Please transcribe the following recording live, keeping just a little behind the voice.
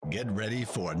Get ready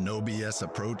for a no BS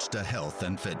approach to health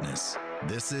and fitness.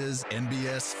 This is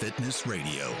NBS Fitness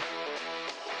Radio.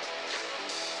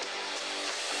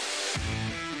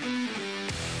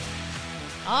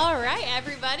 All right,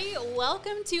 everybody,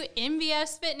 welcome to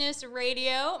NBS Fitness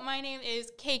Radio. My name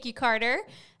is Keiki Carter.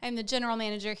 I'm the general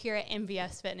manager here at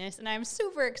NBS Fitness, and I'm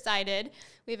super excited.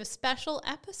 We have a special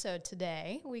episode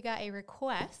today. We got a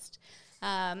request.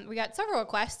 We got several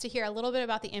requests to hear a little bit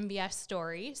about the NBS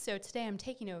story. So today I'm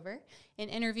taking over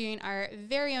and interviewing our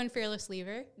very own fearless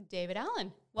leader, David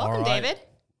Allen. Welcome, David.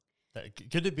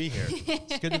 Good to be here.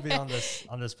 It's good to be on this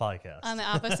podcast. On the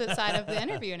opposite side of the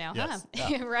interview now, yes. huh?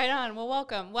 Yeah. Right on. Well,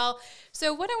 welcome. Well,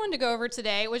 so what I wanted to go over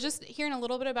today was just hearing a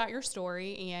little bit about your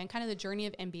story and kind of the journey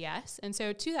of NBS. And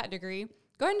so to that degree,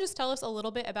 go ahead and just tell us a little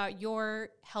bit about your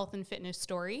health and fitness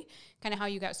story, kind of how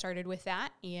you got started with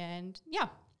that. And yeah.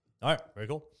 All right. Very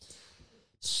cool.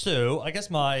 So I guess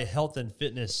my health and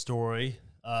fitness story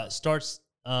starts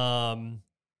growing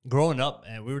up,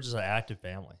 and we were just an active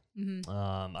family. Mm-hmm.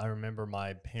 I remember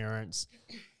my parents,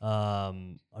 I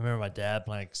remember my dad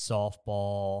playing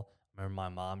softball. I remember my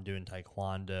mom doing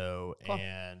taekwondo, cool.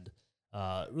 And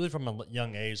really from a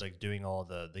young age, like doing all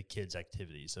the kids'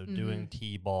 activities. So doing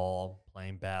t-ball,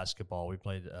 playing basketball. We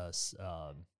played, I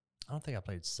don't think I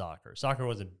played soccer. Soccer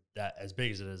wasn't that as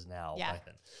big as it is now back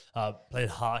then. Played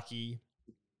hockey.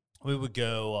 We would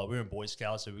go, we were in Boy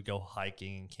Scouts, so we would go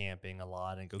hiking and camping a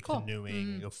lot and go canoeing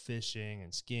and go fishing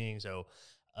and skiing. So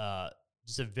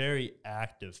just a very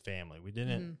active family. We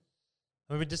didn't,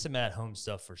 I mean, we did some at-home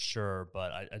stuff for sure,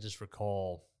 but I just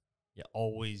recall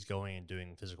always going and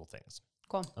doing physical things.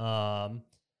 Cool.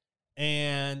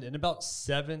 And in about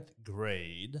 7th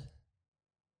grade,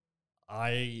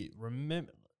 I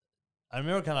remember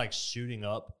kind of like shooting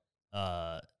up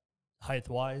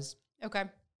height-wise. Okay.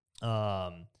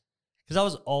 Because I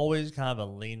was always kind of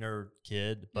a leaner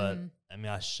kid, but I mean,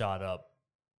 I shot up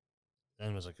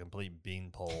and was a complete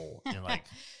beanpole in like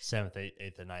 7th,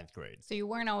 8th, and 9th grade. So you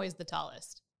weren't always the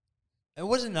tallest. I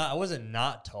wasn't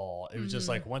not tall. It was just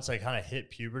like once I kind of hit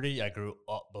puberty, I grew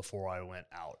up before I went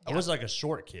out. I was like a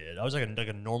short kid. I was like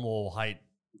a normal height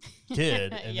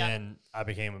kid, and then I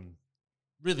became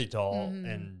really tall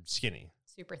and skinny.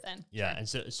 Super thin. Yeah,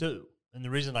 sure. And the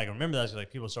reason I can remember that is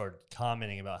like people started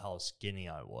commenting about how skinny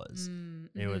I was.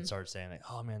 They would start saying like,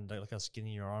 "Oh man, look how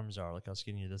skinny your arms are. Look how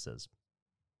skinny this is."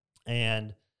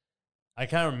 And I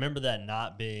kind of remember that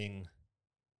not being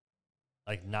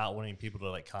like not wanting people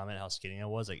to like comment how skinny I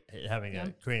was, like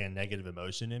having creating a negative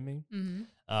emotion in me. And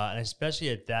especially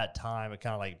at that time, it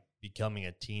kind of like becoming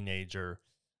a teenager,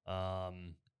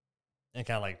 and kind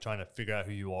of like trying to figure out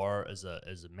who you are as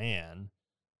a man.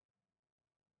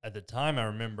 At the time, I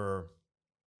remember,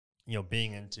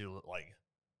 being into like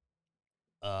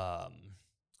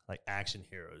action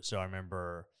heroes. So I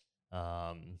remember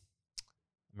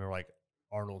like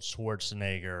Arnold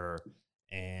Schwarzenegger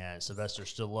and Sylvester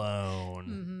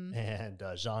Stallone and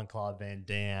Jean-Claude Van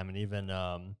Damme and even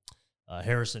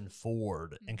Harrison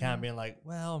Ford, and kind of being like,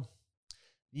 well,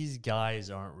 these guys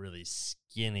aren't really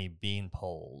skinny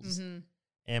beanpoles.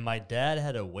 And my dad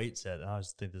had a weight set, and I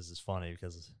always think this is funny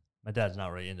because my dad's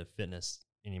not really into fitness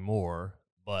anymore,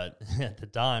 but at the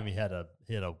time he had a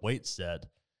weight set,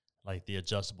 like the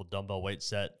adjustable dumbbell weight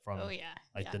set from the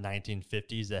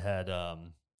 1950s that had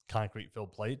concrete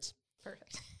filled plates.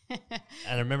 Perfect. And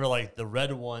I remember like the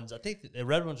red ones, I think the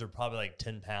red ones were probably like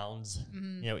 10 pounds,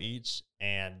 each.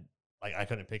 And like I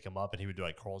couldn't pick them up, and he would do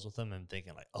like curls with them, and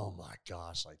thinking like, oh my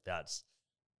gosh, like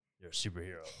you're a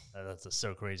superhero. That's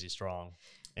so crazy strong.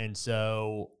 And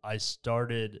so I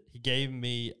started, he gave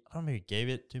me, I don't know if he gave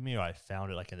it to me or I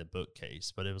found it like in the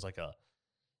bookcase, but it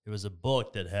was a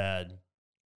book that had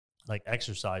like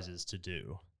exercises to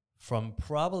do from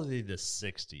probably the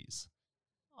 60s.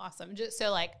 Awesome. Just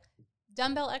so like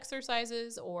dumbbell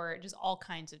exercises or just all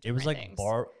kinds of different It was like things?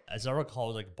 as I recall, it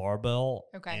was like barbell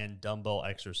and dumbbell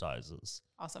exercises.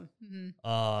 Awesome.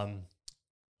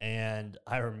 And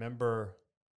I remember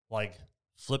like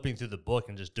flipping through the book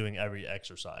and just doing every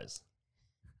exercise,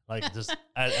 like just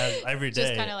every day,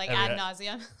 just kind of like ad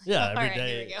nauseum. Yeah, every right,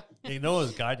 day. Here we go. No one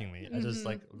was guiding me. I just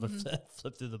like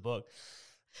flip through the book,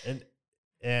 and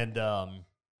I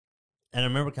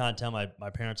remember kind of telling my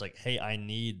parents like, "Hey, I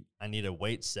need a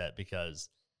weight set because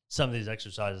some of these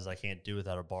exercises I can't do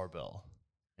without a barbell."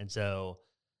 And so,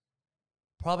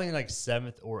 probably in like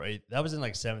 7th or 8th, that was in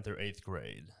like 7th or 8th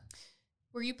grade.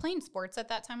 Were you playing sports at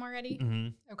that time already?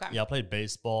 Okay. Yeah, I played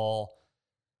baseball,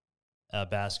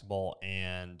 basketball,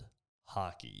 and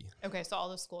hockey. Okay, so all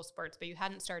the school sports, but you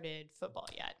hadn't started football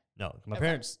yet. No, my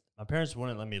parents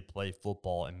wouldn't let me play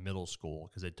football in middle school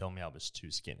because they told me I was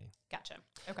too skinny. Gotcha.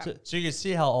 Okay. So you can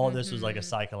see how all this was like a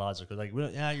psychological, like,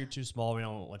 you're too small. We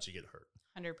don't want you to get hurt.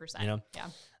 100%. You know?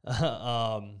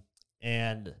 Yeah.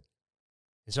 And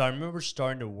so I remember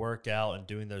starting to work out and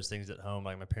doing those things at home.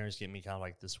 Like my parents gave me kind of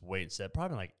like this weight set,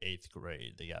 probably in like 8th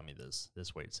grade. They got me this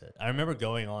weight set. I remember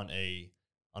going on a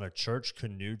church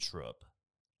canoe trip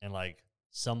and like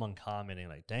someone commenting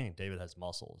like, "Dang, David has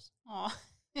muscles." Aw.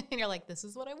 And you're like, this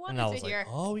is what I wanted And I was to hear. like,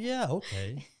 "Oh yeah,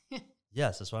 okay,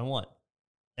 yes, that's what I want."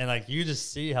 And like you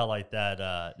just see how like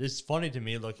that. It's funny to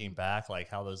me looking back, like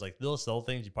how those like little subtle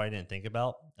things you probably didn't think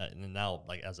about, and then now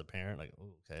like as a parent, like,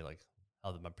 "Ooh, okay, like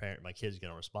how my kid's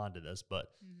gonna respond to this," but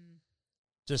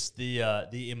just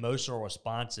the emotional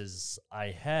responses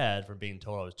I had from being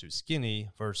told I was too skinny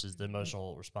versus the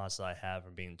emotional response that I had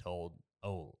from being told,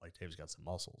 "Oh, like Dave's got some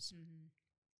muscles."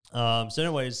 So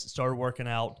anyways, started working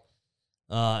out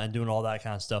and doing all that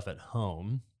kind of stuff at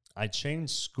home. I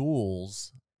changed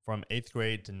schools from 8th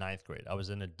grade to 9th grade. I was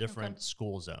in a different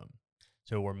school zone.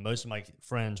 So where most of my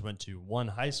friends went to one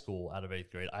high school out of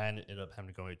 8th grade, I ended up having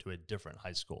to go to a different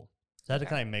high school. So I had to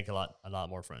kind of make a lot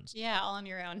more friends. Yeah, all on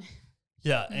your own.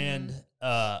 Yeah, and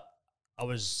I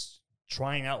was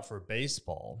trying out for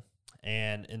baseball,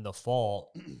 and in the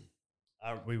fall,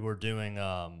 we were doing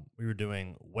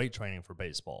weight training for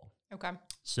baseball. Okay.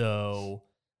 So,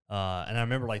 and I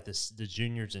remember like the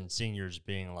juniors and seniors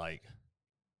being like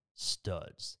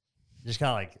studs, just kind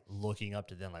of like looking up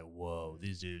to them, like, "Whoa,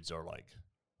 these dudes are like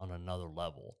on another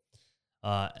level."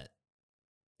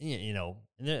 You know,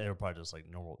 and they were probably just like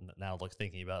normal. Now, like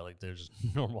thinking about it, like they're just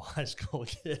normal high school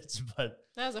kids, but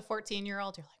as a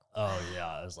 14-year-old, you're like, oh yeah,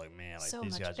 I was like, man, like so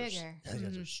these much guys bigger. these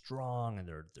guys are strong and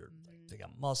they're like, they got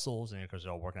muscles, and because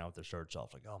they're all working out with their shirts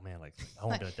off, like, oh man, like I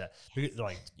want to get that. They're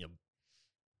like, you know,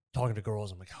 talking to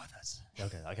girls. I'm like, oh, that's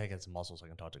okay. I gotta get some muscles so I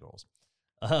can talk to girls.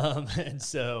 And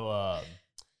so,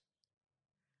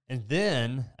 and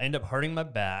then I end up hurting my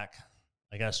back.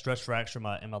 I got a stress fracture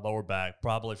in my lower back,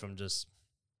 probably from just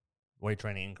weight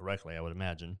training incorrectly, I would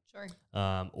imagine. Sure.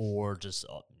 Or just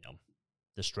you know,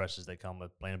 the stresses that come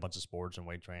with playing a bunch of sports and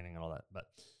weight training and all that. But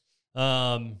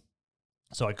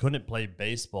so I couldn't play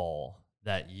baseball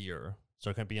that year,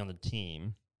 so I couldn't be on the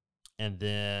team. And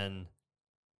then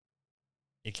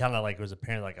it kind of like was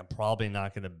apparent like I'm probably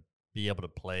not going to be able to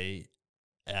play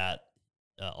at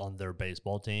on their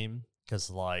baseball team because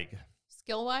like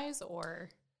skill wise or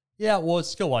well, it's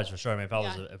skill wise for sure. I mean, if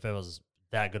I was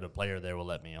that good a player, they would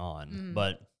let me on.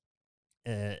 But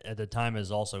at the time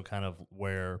is also kind of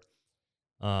where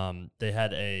they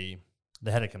had a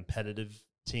competitive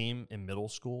team in middle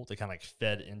school. They kind of like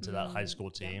fed into that high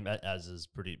school team, as is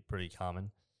pretty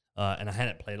common. And I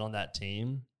hadn't played on that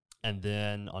team. And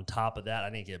then on top of that, I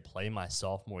didn't get to play my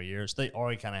sophomore year. So they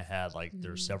already kind of had like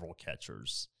there's several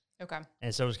catchers. Okay.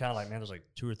 And so it was kind of like, man, there's like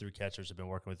 2 or 3 catchers have been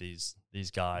working with these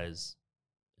guys,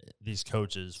 these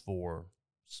coaches for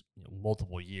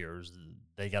multiple years.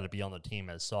 They got to be on the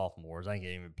team as sophomores. I didn't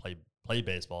even play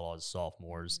baseball as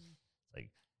sophomores.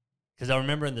 Like, because I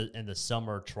remember in the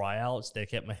summer tryouts, they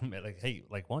kept making like, hey,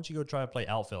 like, why don't you go try to play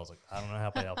outfield? I was like, I don't know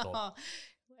how to play outfield.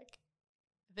 Like,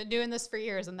 I've been doing this for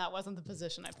years, and that wasn't the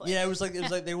position I played. Yeah, it was like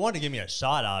they wanted to give me a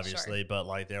shot, obviously, but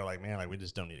like they were like, man, like we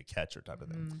just don't need a catcher type of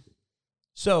thing.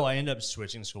 So I ended up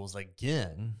switching schools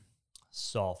again,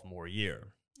 sophomore year.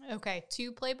 Okay,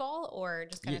 to play ball or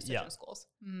just kind of switching schools?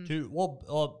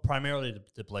 Primarily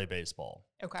to play baseball.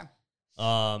 Okay.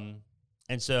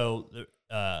 And so,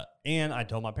 and I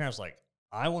told my parents, like,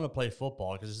 I want to play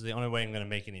football because this is the only way I'm going to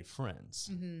make any friends.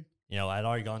 You know, I'd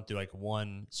already gone through like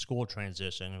one school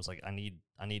transition. It was like, I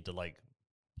need to like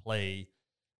play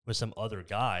with some other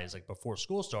guys like before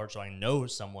school starts, so I know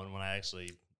someone when I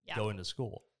actually go into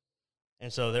school.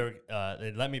 And so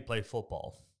they let me play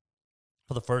football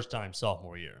for the first time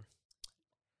sophomore year.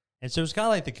 And so it was kind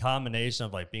of like the combination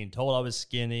of like being told I was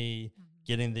skinny,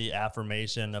 getting the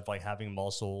affirmation of like having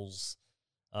muscles,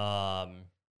 going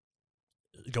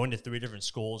to 3 different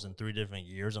schools in 3 different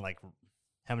years and like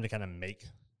having to kind of make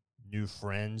new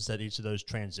friends at each of those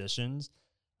transitions.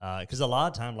 Because a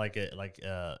lot of time,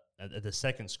 at the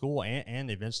second school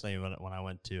and eventually when I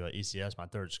went to ECS, my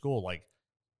third school, like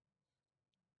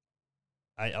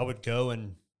I would go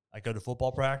and I go to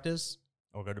football practice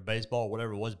or go to baseball,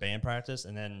 whatever it was, band practice,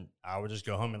 and then I would just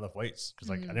go home and lift weights because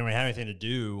like I didn't really have anything to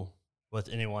do with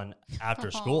anyone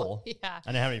after school. I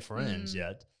didn't have any friends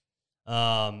yet,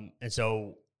 and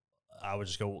so I would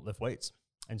just go lift weights.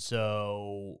 And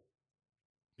so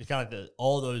it's kind of like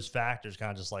all those factors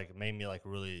kind of just like made me like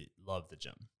really love the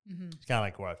gym. It's kind of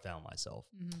like where I found myself.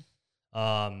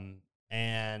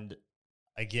 And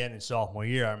again, in sophomore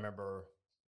year, I remember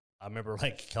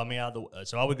like coming out of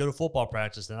so I would go to football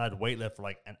practice, then I'd weightlift for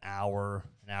like an hour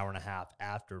and a half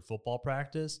after football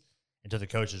practice until the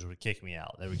coaches would kick me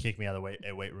out. They would kick me out of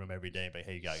the weight room every day and be like,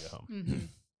 hey, you got to go home.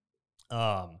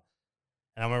 Mm-hmm.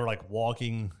 And I remember like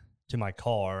walking to my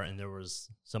car, and there was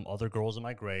some other girls in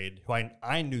my grade who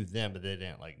I knew them, but they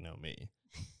didn't like know me.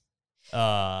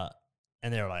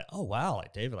 And they were like, "Oh wow,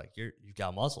 like David, like you've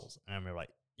got muscles." And I remember like,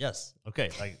 "Yes, okay,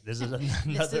 like this is another,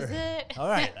 This is it. all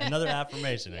right, another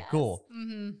affirmation, Yes. cool."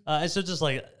 Mm-hmm. And so just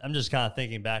like I'm just kind of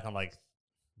thinking back on like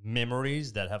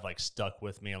memories that have like stuck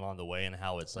with me along the way, and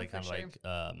how it's like for kind of sure.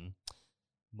 like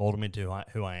molded me to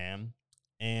who I am.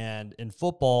 And in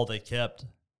football, I kept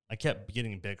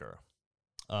getting bigger.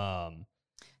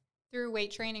 Through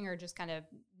weight training, or just kind of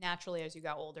naturally as you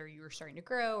got older, you were starting to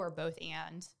grow, or both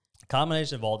and?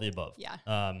 Combination of all the above. Yeah.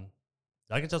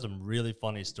 I can tell some really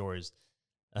funny stories.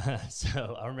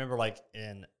 So I remember like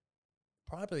in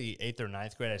probably 8th or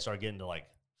 9th grade, I started getting to like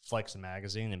Flex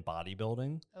Magazine and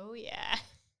bodybuilding. Oh, yeah.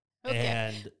 Okay.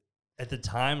 And at the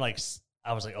time, like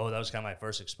I was like, oh, that was kind of my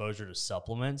first exposure to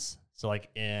supplements. So like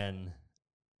in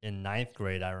 9th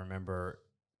grade, I remember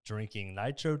drinking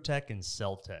Nitrotech and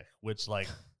Celtech, which like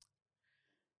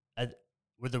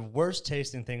were the worst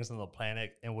tasting things on the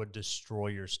planet and would destroy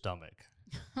your stomach.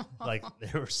 Like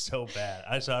they were so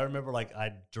bad. So I remember like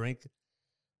I'd drink,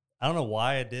 I don't know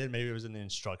why I did, maybe it was in the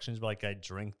instructions, but like I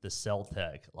drink the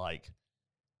Celtech like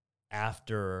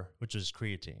after, which is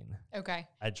creatine. Okay.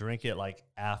 I drink it like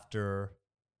after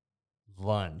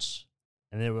lunch,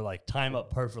 and they would like time up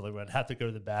perfectly. I'd have to go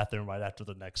to the bathroom right after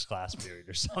the next class period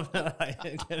or something.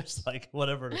 It's like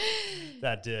whatever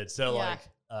that did. So Yeah.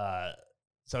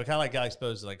 so I kind of like got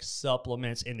exposed to like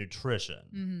supplements and nutrition.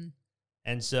 Mm-hmm.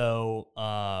 And so,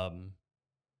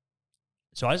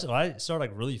 so I started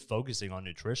like really focusing on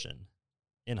nutrition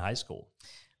in high school.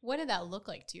 What did that look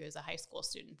like to you as a high school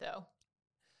student, though?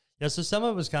 Yeah, so some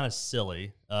of it was kind of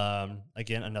silly.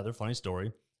 Again, another funny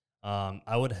story.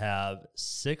 I would have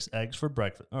 6 eggs for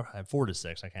breakfast, or I had 4 to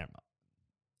 6, I can't remember.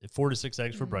 4 to 6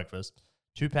 eggs for breakfast,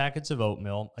 2 packets of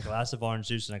oatmeal, a glass of orange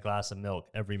juice, and a glass of milk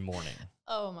every morning.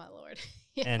 Oh, my Lord.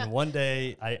 Yeah. And one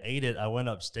day I ate it. I went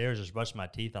upstairs, just brushed my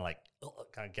teeth, and like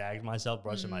kind of gagged myself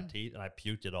brushing my teeth, and I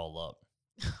puked it all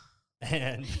up.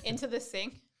 And into the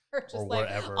sink, or just or like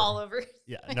wherever. all over?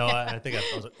 Yeah, no, I think I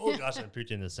was like, oh gosh, I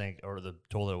puked in the sink or the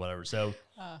toilet or whatever. So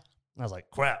I was like,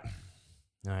 crap.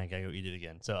 All right, gotta go eat it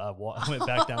again. So I went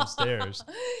back downstairs,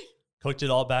 cooked it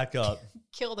all back up,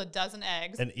 Killed a dozen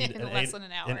eggs and in less than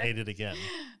an hour. and ate it again.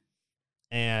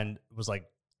 And it was like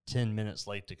 10 minutes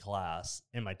late to class,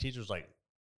 and my teacher was like,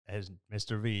 "As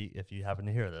Mr. V, if you happen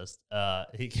to hear this,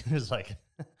 he was like,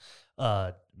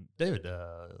 David,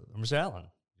 Mr. Allen,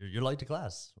 you're late to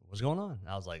class. What's going on?" And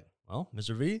I was like, "Well,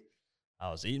 Mr. V, I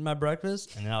was eating my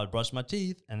breakfast, and then I would brush my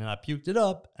teeth, and then I puked it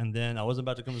up, and then I wasn't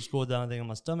about to come to school without anything on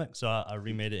my stomach, so I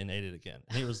remade it and ate it again."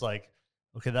 And he was like,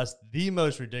 "Okay, that's the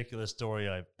most ridiculous story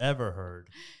I've ever heard.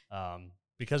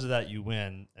 Because of that, you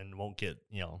win and won't get,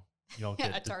 you don't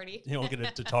get a tardy. You don't get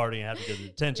a tardy and have to go to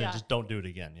detention. Yeah. Just don't do it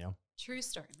again, you know." True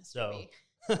story, Mr. So,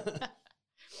 V.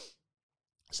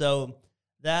 so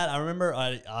that I remember,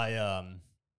 I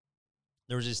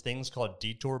there was these things called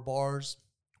Detour bars,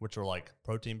 which were like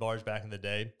protein bars back in the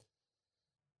day,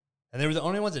 and they were the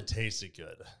only ones that tasted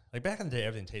good. Like back in the day,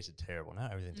 everything tasted terrible. Now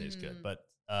everything tastes good, but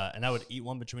and I would eat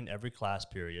one between every class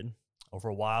period. Or for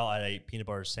a while, I ate peanut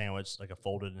butter sandwich, like a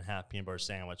folded in half peanut butter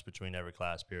sandwich between every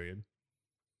class period.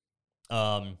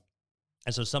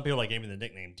 And so some people like gave me the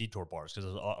nickname Detour bars because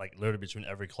it was like literally between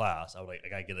every class. I would like I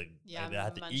gotta get I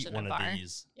had to munch eat in a one of bar.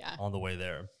 these Yeah. on the way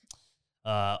there.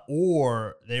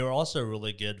 Or they were also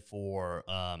really good for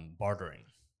bartering.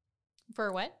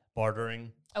 For what?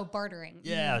 Bartering. Oh, bartering.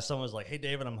 Yeah, someone was like, "Hey,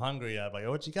 David, I'm hungry." I'm like,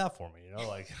 "Oh, what you got for me?" You know,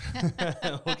 like,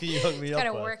 what can you hook me up Kind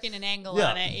of with? working an angle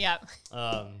Yeah. on it. Yep.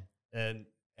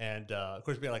 And of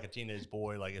course, being like a teenage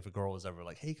boy, like if a girl was ever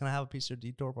like, "Hey, can I have a piece of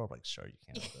Detour bar?" I'm like, "Sure, you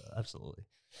can." Absolutely.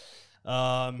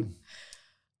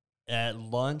 At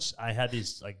lunch, I had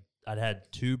these like I'd had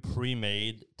 2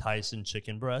 pre-made Tyson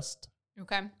chicken breast,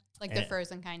 Okay. Like the And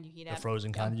frozen kind you heat the up.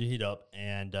 frozen kind you heat up,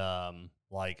 and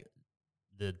like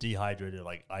the dehydrated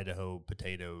like Idaho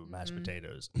potato mashed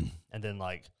potatoes, and then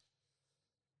like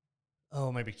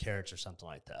maybe carrots or something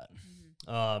like that.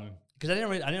 Because I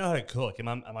didn't know how to cook, and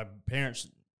my parents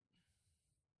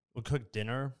would cook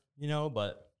dinner, you know,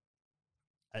 but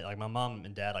like my mom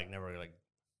and dad like never like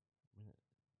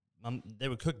they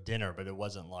would cook dinner, but it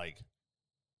wasn't like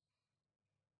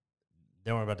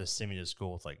they weren't about to send me to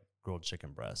school with like grilled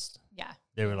chicken breast. Yeah.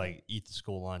 They were like, eat the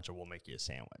school lunch or we'll make you a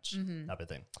sandwich, type of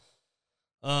thing.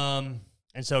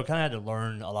 And so kind of had to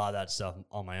learn a lot of that stuff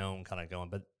on my own, kind of going.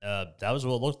 But that was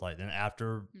what it looked like. Then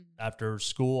after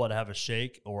school, I'd have a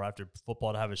shake, or after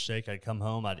football, I'd have a shake. I'd come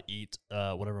home, I'd eat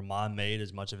whatever mom made,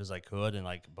 as much of as I could, and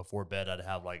like before bed, I'd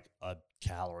have like a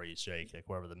calorie shake, like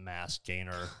whatever the mass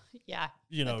gainer, Yeah.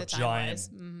 giant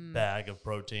bag of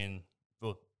protein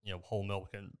with whole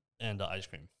milk and ice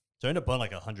cream. So I ended up putting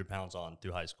like 100 pounds on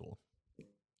through high school.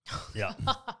 Yeah.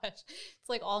 Gosh. It's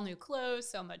like all new clothes,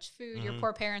 so much food. Your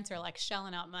poor parents are like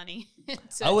shelling out money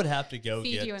to I would have to go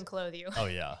feed you and clothe you. Oh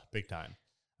yeah, big time.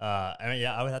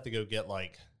 I would have to go get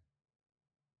like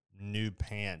new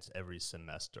pants every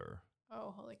semester.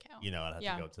 Oh, holy cow. I'd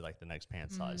have to go to like the next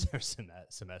pant size every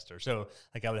semester. So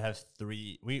like I would have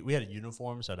we had a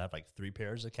uniform, so I'd have like 3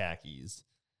 pairs of khakis,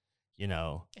 And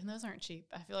those aren't cheap.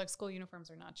 I feel like school uniforms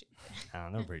are not cheap. I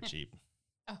don't know, pretty cheap.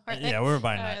 Oh, yeah, we were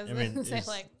buying that.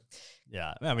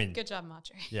 Good job,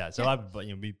 Matre. Yeah, so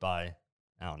we buy.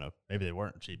 I don't know. Maybe they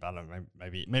weren't cheap. I don't know.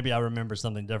 Maybe I remember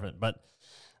something different. But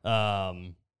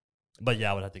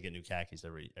yeah, I would have to get new khakis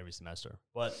every semester.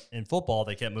 But in football,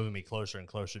 they kept moving me closer and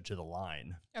closer to the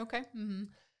line. Okay. Mm-hmm.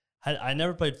 I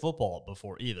never played football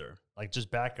before either, like just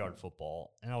backyard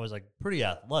football, and I was like pretty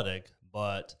athletic,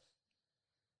 but.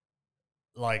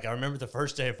 Like I remember the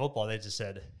first day of football, they just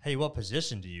said, "Hey, what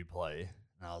position do you play?"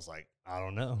 And I was like, "I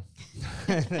don't know."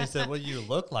 And they said, "Well, you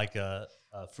look like a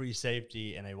free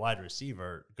safety and a wide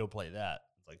receiver. Go play that."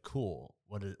 It's like, cool.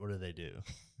 What do they do?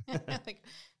 Like,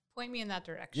 point me in that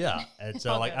direction. Yeah, and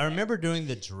so like I remember doing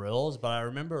the drills, but I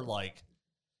remember like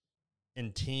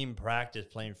in team practice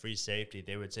playing free safety,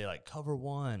 they would say like cover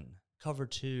 1, cover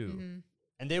 2,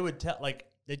 and they would tell like.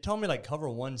 They told me like cover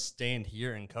 1 stand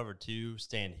here and cover 2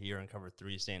 stand here and cover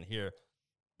 3 stand here,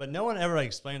 but no one ever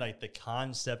explained like the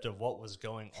concept of what was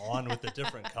going on with the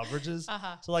different coverages.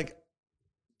 So like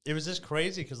it was just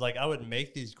crazy because like I would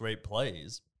make these great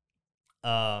plays,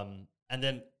 and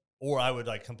then or I would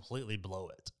like completely blow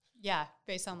it. Yeah,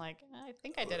 based on like I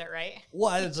think I did it right.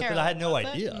 Well, it's because I had no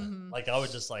idea. Like I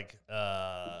was just like,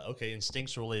 okay,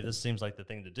 instinctually, this seems like the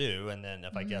thing to do. And then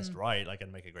if I guessed right, I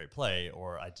can make a great play,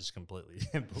 or I just completely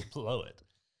blow it.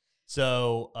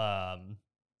 So,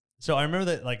 so I remember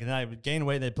that like then I would gain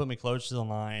weight. They put me close to the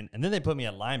line, and then they put me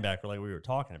at linebacker, like we were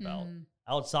talking about,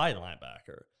 outside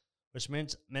linebacker, which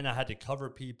meant I had to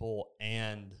cover people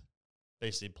and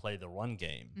basically play the run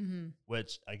game,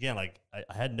 which again, like I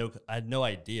had no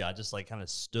idea. I just like kind of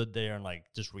stood there and like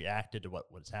just reacted to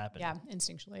what was happening. Yeah,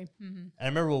 instinctually. And I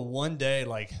remember one day,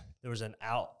 like there was a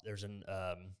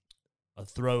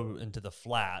throw into the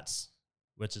flats,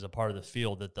 which is a part of the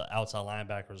field that the outside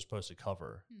linebacker was supposed to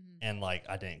cover, and like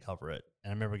I didn't cover it. And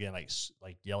I remember getting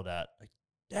like yelled at, like,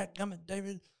 "Dadgummit,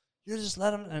 David, you just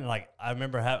let him." And like I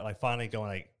remember finally going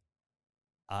like,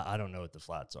 I don't know what the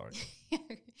flats are,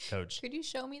 Coach. Could you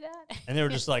show me that? And they were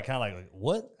just like kind of like,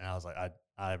 what? And I was like,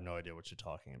 I have no idea what you're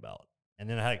talking about. And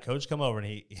then I had a coach come over and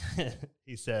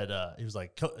he said, he was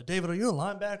like, "David, are you a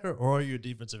linebacker or are you a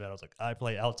defensive end?" I was like, "I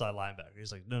play outside linebacker."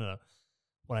 He's like, No.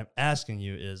 What I'm asking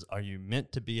you is, are you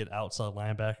meant to be an outside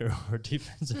linebacker or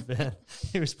defensive end?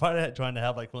 He was probably trying to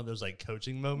have like one of those like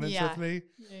coaching moments with me.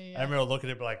 Yeah. I remember looking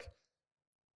at him like,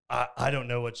 I don't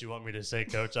know what you want me to say,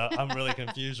 Coach. I'm really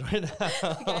confused right now.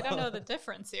 I don't know the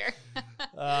difference here.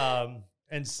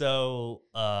 And so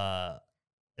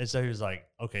he was like,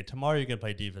 "Okay, tomorrow you're gonna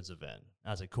play defensive end."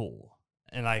 I was like, "Cool."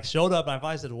 And I showed up and I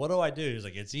finally said, "What do I do?" He was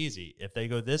like, "It's easy. If they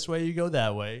go this way, you go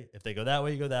that way. If they go that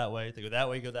way, you go that way. If they go that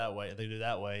way, you go that way. If they do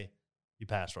that way, you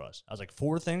pass rush." I was like,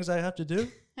 4 things I have to do?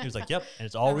 He was like, "Yep." And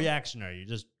it's all reactionary.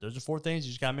 Those are 4 things.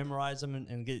 You just gotta memorize them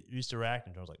and get used to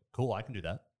reacting. I was like, "Cool, I can do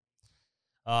that."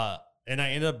 And I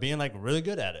ended up being like really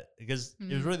good at it because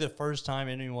it was really the first time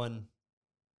anyone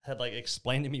had like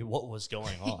explained to me what was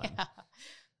going on.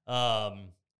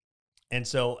 And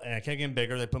I kept getting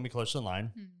bigger. They put me close to the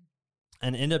line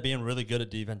and ended up being really good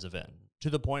at defensive end to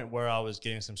the point where I was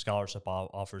getting some scholarship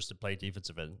offers to play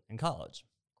defensive end in college.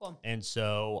 Cool. And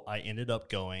so I ended up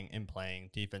going and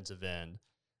playing defensive end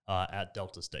at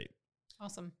Delta State.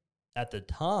 Awesome. At the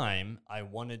time, I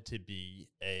wanted to be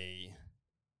a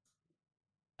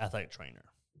athletic trainer.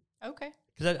 Okay.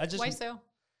 Because I just... Why so?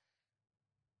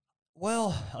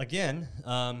 Well, again,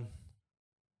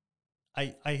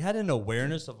 I had an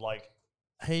awareness of like,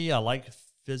 hey, I like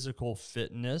physical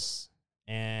fitness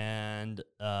and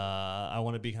I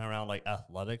want to be kind of around like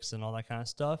athletics and all that kind of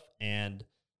stuff. And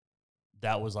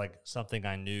that was like something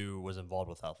I knew was involved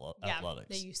with athletics.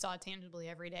 That you saw tangibly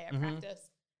every day at practice.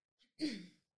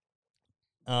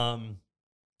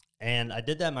 And I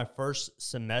did that my first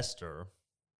semester.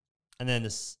 And then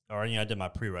I did my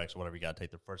prereqs, whatever you got to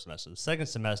take the first semester. The second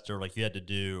semester, like you had to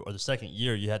do, or the second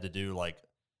year, you had to do like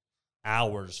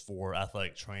hours for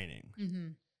athletic training. Mm-hmm.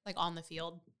 Like on the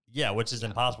field. Yeah, which is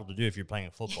impossible to do if you're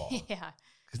playing football. Yeah.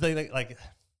 Because they like,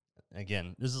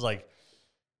 again, this is like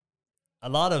a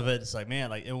lot of it. It's like, man,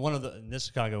 like, and this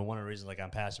is kind of one of the reasons like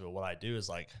I'm passionate about what I do is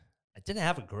like I didn't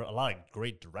have a lot of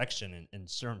great direction in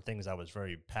certain things I was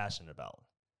very passionate about.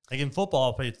 Like in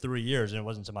football, I played 3 years, and it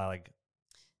wasn't until my like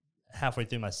halfway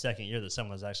through my second year that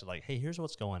someone was actually like, "Hey, here's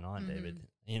what's going on, David."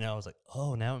 You know, I was like,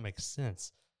 "Oh, now it makes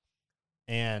sense."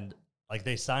 And like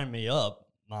they signed me up,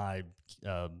 my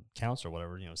counselor,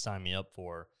 whatever, you know, signed me up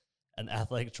for an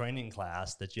athletic training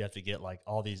class that you have to get like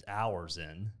all these hours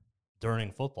in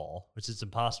during football, which is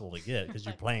impossible to get because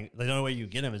you're playing. The only way you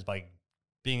get them is by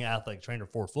being an athletic trainer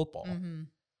for football. Mm-hmm.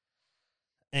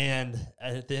 And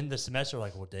at the end of the semester,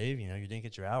 like, well, Dave, you know, you didn't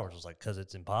get your hours. I was like, because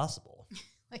it's impossible.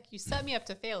 Like, you set me up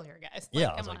to fail here, guys. Yeah,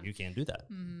 Like, I was come like, on. you can't do that.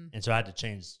 Mm-hmm. And so I had to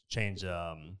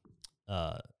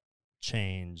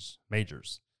change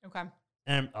majors. Okay.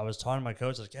 And I was talking to my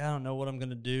coach, like, yeah, I don't know what I'm going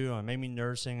to do. I made me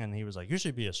nursing. And he was like, you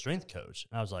should be a strength coach.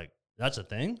 And I was like, that's a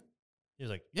thing? He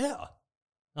was like, yeah.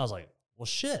 And I was like, well,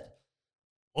 shit.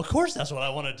 Well, of course that's what I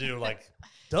want to do. Like,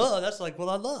 duh, that's like what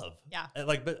I love. Yeah. And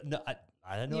like, but no,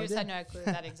 I had no idea. You just had no clue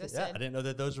that existed. Yeah, I didn't know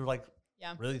that those were like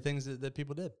Yeah. really things that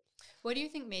people did. What do you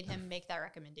think made him make that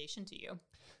recommendation to you?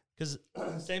 Because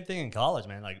same thing in college,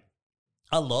 man. Like,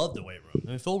 I loved the weight room. I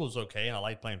mean, field was okay, and I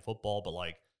liked playing football, but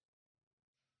like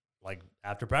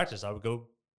after practice, I would go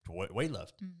to weight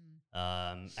lift.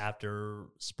 Mm-hmm. After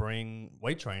spring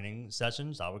weight training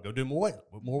sessions, I would go do more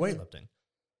weightlifting.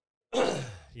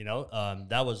 You know,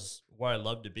 that was where I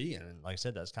loved to be, and like I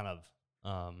said, that's kind of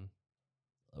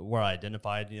where I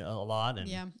identified a lot. And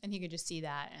yeah, and he could just see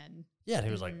that, and he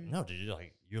was like, "No, dude,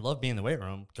 you love being in the weight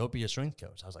room. Go be a strength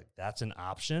coach." I was like, "That's an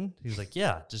option." He was like,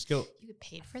 "Yeah, just go." You get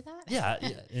paid for that? Yeah,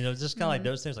 you know, just kind of like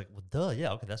those things. Like, well, duh,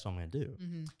 yeah, okay, that's what I'm gonna do.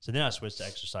 Mm-hmm. So then I switched to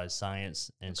exercise science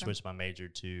and switched my major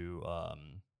to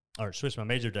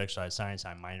exercise science.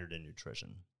 I minored in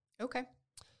nutrition. Okay.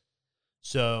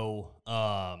 So,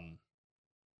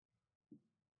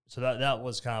 so that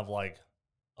was kind of like,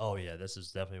 oh yeah, this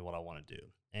is definitely what I want to do.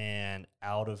 And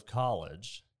out of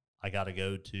college, I got to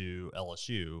go to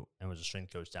LSU and was a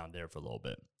strength coach down there for a little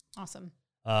bit. Awesome.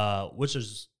 Which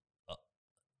is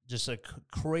just a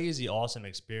crazy awesome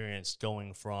experience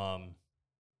going from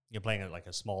playing at like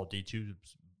a small D2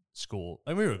 school.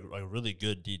 I mean, we were a really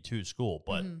good D2 school,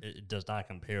 but it does not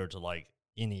compare to like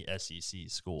any SEC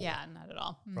school. Yeah, not at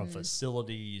all. From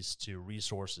facilities to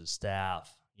resources,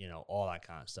 staff, you know, all that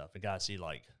kind of stuff. I got to see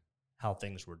like how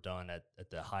things were done at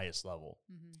the highest level.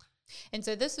 Mm-hmm. And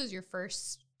so this was your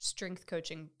first strength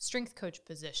coach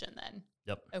position then?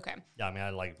 Yep. Okay. Yeah, I mean,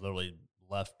 I like literally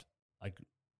left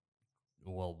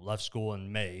school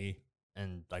in May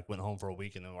and like went home for a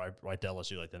week and then right to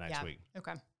LSU like the next week.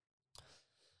 Okay.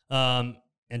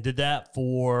 And did that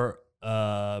for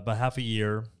about half a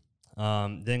year.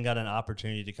 Then got an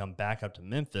opportunity to come back up to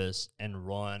Memphis and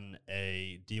run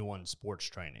a D1 sports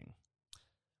training,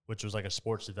 which was like a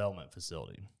sports development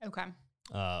facility. Okay.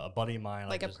 A buddy of mine,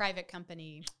 like a private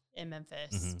company in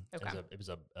Memphis. Mm-hmm. Okay. It was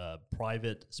a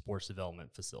private sports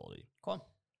development facility. Cool.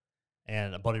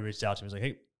 And a buddy reached out to me. He was like,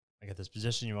 "Hey, I got this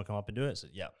position. You want to come up and do it?" I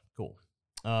said, "Yeah, cool."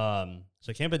 So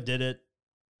I came and did it.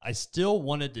 I still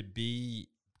wanted to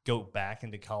go back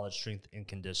into college strength and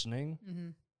conditioning,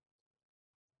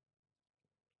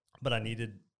 but I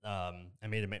needed I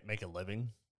made to make a living,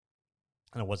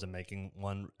 and I wasn't making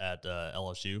one at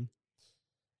LSU.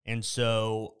 And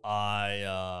so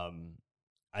I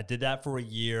did that for a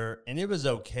year, and it was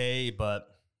okay, but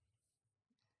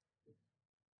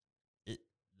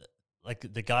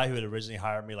like the guy who had originally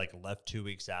hired me like left 2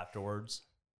 weeks afterwards,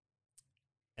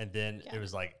 and then it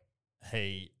was like,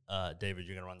 "Hey, David,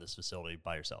 you're gonna run this facility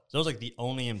by yourself." So I was like the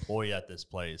only employee at this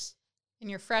place, and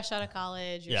you're fresh out of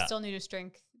college. You're still new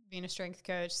to being a strength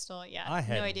coach. Still, I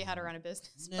had no idea how to run a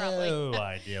business. No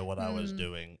idea what I was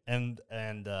doing, and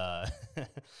I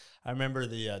remember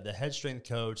the head strength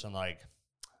coach and like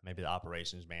maybe the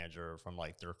operations manager from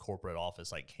like their corporate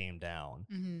office like came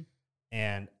down,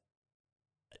 and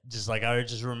just like I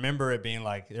just remember it being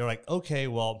like they're like, "Okay,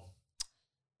 well,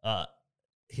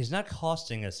 he's not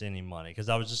costing us any money," because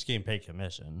I was just getting paid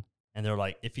commission, and they're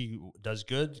like, "If he does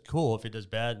good, cool. If he does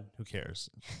bad, who cares?"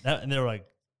 And they were like,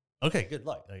 "Okay, good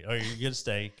luck. Like, oh, you're gonna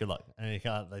stay. Good luck." And it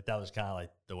kind of like that was kind of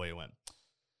like the way it went.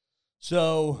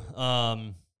 So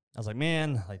I was like,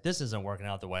 "Man, like this isn't working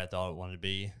out the way I thought it wanted to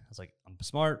be." I was like, "I'm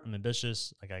smart. I'm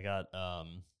ambitious. Like I got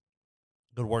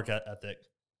good work ethic."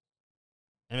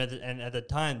 And at the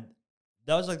time,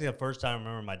 that was like the first time I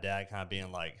remember my dad kind of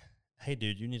being like, "Hey,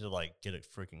 dude, you need to like get a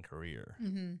freaking career."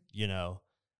 You know,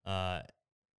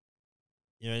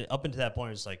 up until that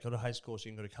point, it's like, go to high school so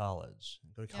you can go to college.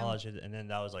 And then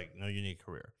that was like, no, you need a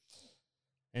career.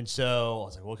 And so I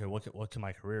was like, well, okay, what can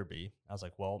my career be? I was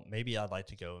like, well, maybe I'd like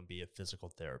to go and be a physical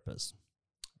therapist.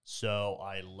 So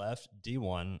I left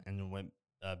D1 and then went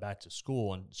back to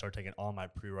school and started taking all my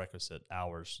prerequisite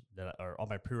hours or all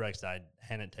my prereqs that I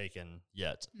hadn't taken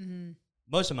yet. Mm-hmm.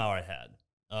 Most of them I had.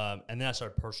 And then I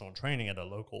started personal training at a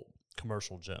local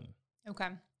commercial gym. Okay.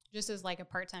 Just as like a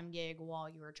part-time gig while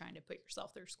you were trying to put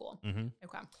yourself through school. Mm-hmm.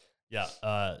 Okay.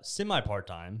 Yeah. Semi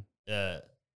part-time.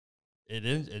 It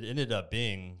ended up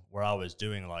being where I was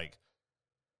doing like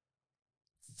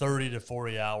 30 to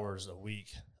 40 hours a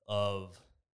week of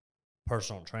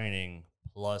personal training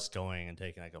plus going and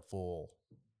taking like a full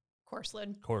course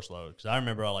load. Because I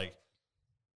remember on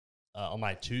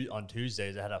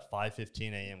Tuesdays I had a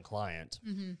 5:15 a.m. client,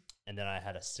 mm-hmm. and then I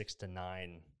had a 6 to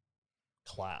 9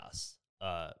 class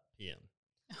p.m.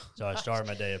 So I started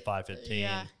my day at 5:15,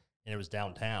 and it was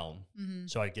downtown. Mm-hmm.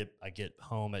 So I get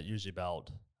home at usually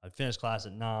I'd finish class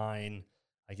at 9.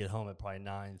 I get home at probably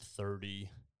 9:30.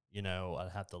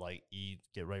 I'd have to like eat,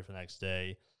 get ready for the next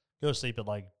day, go to sleep at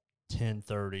like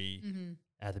 10:30. Mm-hmm.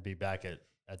 I had to be back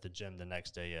at the gym the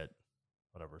next day at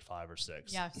whatever 5 or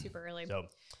 6. Yeah, super early. So,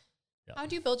 yeah. How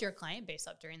did you build your client base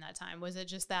up during that time? Was it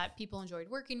just that people enjoyed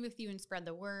working with you and spread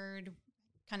the word?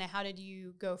 Kind of how did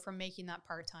you go from making that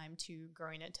part-time to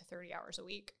growing it to 30 hours a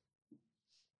week?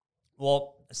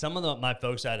 Well, some of my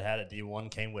folks I had at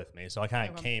D1 came with me, so I kind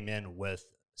of came in with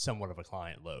somewhat of a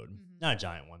client load, mm-hmm. not a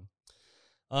giant one.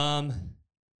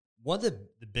 One of the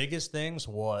biggest things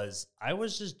was I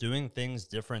was just doing things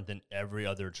different than every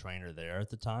other trainer there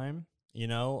at the time.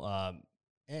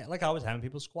 Like I was having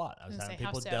people squat, I was having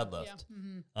people deadlift. Yeah.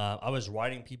 Mm-hmm. I was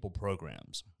writing people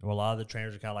programs. Well, a lot of the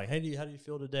trainers are kind of like, "Hey, how do you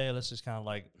feel today? Let's just kind of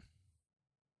like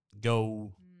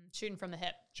go." Shooting from the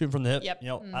hip. Yep.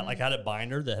 Mm-hmm. I had a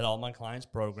binder that had all my clients'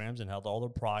 programs and held all their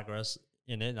progress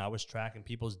in it, and I was tracking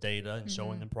people's data and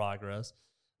showing them progress.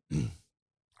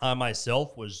 I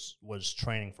myself was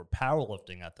training for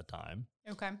powerlifting at the time.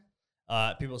 Okay.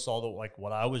 People saw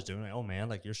what I was doing. Like, oh man,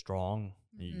 like you're strong.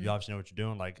 Mm-hmm. You obviously know what you're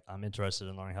doing. Like I'm interested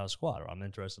in learning how to squat, or I'm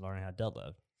interested in learning how to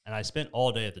deadlift. And I spent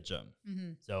all day at the gym.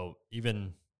 Mm-hmm. So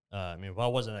even if I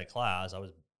wasn't at class,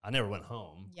 I never went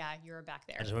home. Yeah, you were back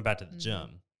there. I just went back to the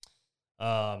gym.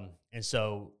 And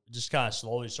so just kind of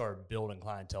slowly started building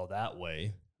clientele that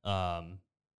way.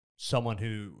 Someone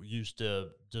who used to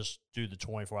just do the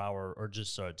 24-hour or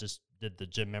just did the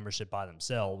gym membership by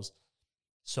themselves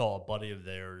saw a buddy of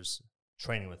theirs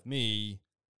training with me,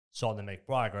 saw them make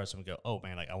progress, and would go, "Oh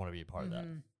man, like I want to be a part of that."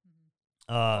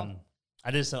 Mm-hmm.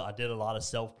 I did a lot of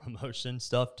self-promotion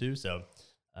stuff too. So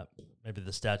maybe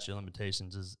the statute of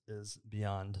limitations is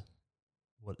beyond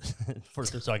what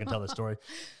so I can tell the story.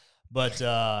 But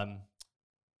at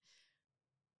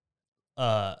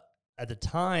the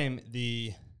time,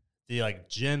 the like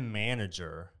gym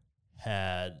manager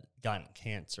had gotten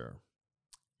cancer,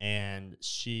 and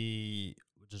she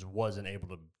just wasn't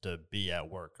able to be at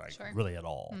work really at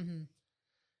all. Mm-hmm.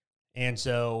 And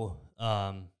so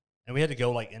and we had to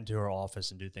go like into her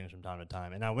office and do things from time to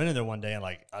time. And I went in there one day and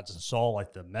like I just saw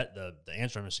like the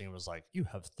answering machine was like, "You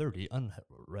have 30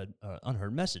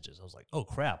 unheard messages." I was like, "Oh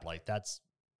crap!" Like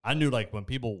I knew like when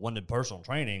people wanted personal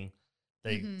training,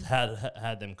 they mm-hmm.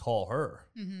 had them call her,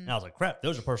 mm-hmm. and I was like, "Crap,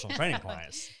 those are personal training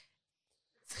clients."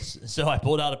 So I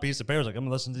pulled out a piece of paper, I was like, "I'm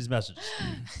gonna listen to these messages,"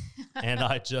 and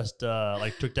I just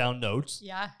took down notes.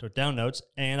 Yeah,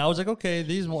 and I was like, "Okay,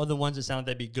 these are the ones that sound like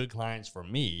they'd be good clients for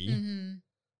me. Mm-hmm.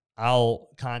 I'll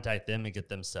contact them and get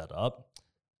them set up,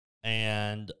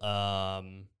 and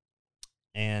the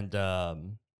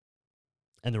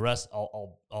rest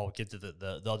I'll get to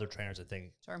the other trainers I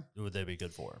think who would they be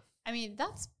good for." You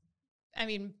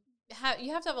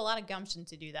have to have a lot of gumption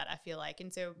to do that, I feel like.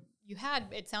 And so you had,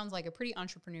 it sounds like, a pretty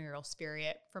entrepreneurial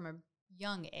spirit from a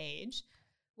young age.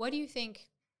 What do you think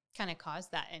kind of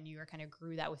caused that, and you were kind of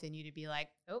grew that within you to be like,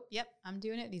 "Oh, yep, I'm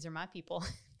doing it. These are my people"?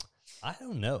 I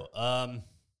don't know.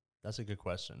 That's a good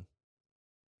question.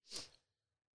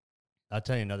 I'll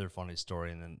tell you another funny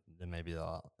story, and then maybe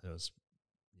it'll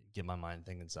get my mind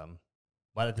thinking some.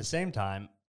 But at the same time,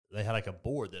 they had like a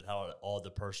board that had all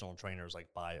the personal trainers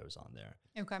like bios on there.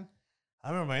 Okay. I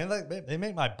don't know, man. Like they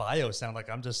make my bio sound like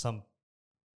I'm just some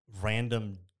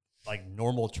random like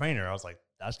normal trainer. I was like,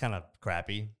 that's kind of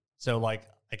crappy. So like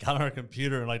I got on our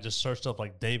computer and like just searched up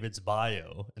like David's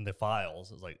bio in the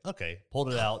files. I was like, okay,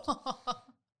 pulled it out.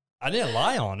 I didn't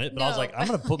lie on it, but I was like, I'm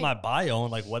gonna put my bio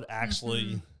on like what actually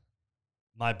mm-hmm.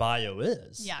 my bio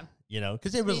is. Yeah.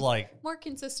 Because it was like more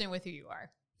consistent with who you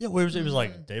are. Yeah, it was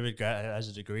like David has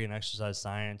a degree in exercise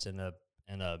science and a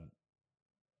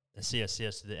the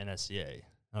CSCS to the NSCA.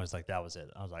 I was like, that was it.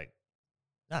 I was like,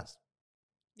 that's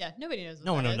Yeah, nobody knows what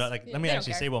no one that knows. is. Like, Yeah, let me they don't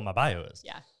actually care. say what my bio is.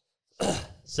 Yeah.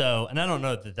 So, and I don't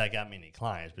know that got me any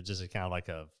clients, but just kind of like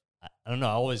I don't know.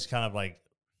 I always kind of like,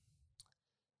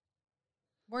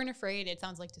 Weren't afraid, it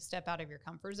sounds like, to step out of your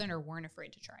comfort zone, or weren't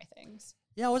afraid to try things.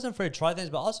 yeah, I wasn't afraid to try things,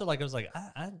 but also like, I was like,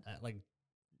 I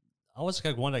was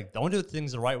like, I want to do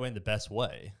things the right way and the best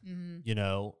way, you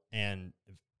know, and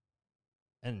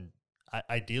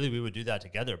ideally we would do that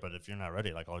together, but if you're not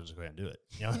ready, like, I'll just go ahead and do it,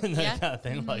 you know, and that Yeah. kind of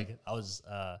thing. Like I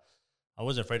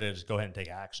wasn't afraid to just go ahead and take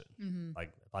action.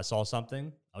 Like if I saw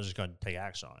something, I was just going to take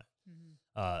action on it.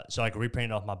 So I could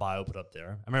repaint off my bio, put up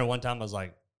there. I remember one time I was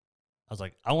like,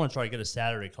 I want to try to get a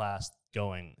Saturday class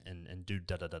going and do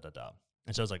da da da da da.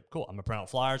 And so I was like, cool, I'm gonna print out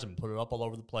flyers and put it up all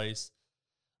over the place.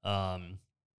 I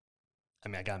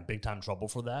mean, I got in big time trouble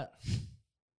for that,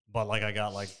 but like I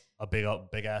got like a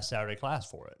big ass Saturday class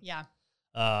for it. Yeah.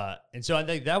 And so I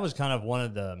think that was kind of one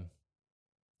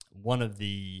of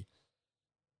the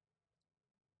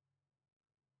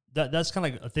that's kind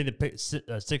of like a thing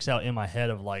that sticks out in my head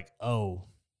of like, oh,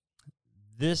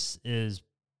 these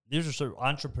are sort of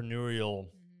entrepreneurial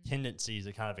tendencies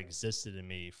that kind of existed in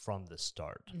me from the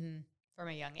start. From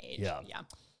a young age. Yeah. Yeah.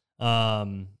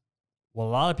 Well, a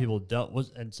lot of people don't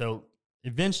and so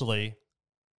eventually,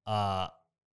 I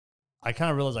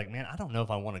kind of realized like, man, I don't know if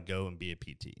I want to go and be a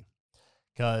PT,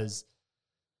 because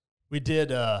we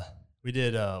did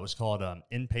what's called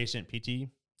inpatient PT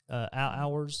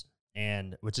hours,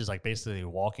 and which is like basically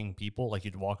walking people. Like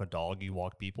you'd walk a dog, you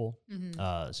walk people.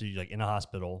 So you like in a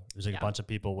hospital, there's like a bunch of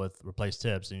people with replaced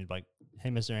hips, and you'd like, hey,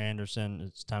 Mr. Anderson,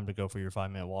 it's time to go for your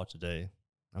 5-minute walk today.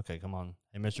 Okay, come on.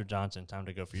 Hey, Mr. Johnson, time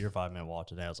to go for your 5-minute walk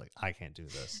today. I was like, I can't do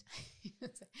this.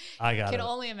 I got I it. can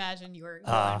only imagine you were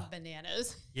going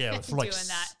bananas. Yeah, for like doing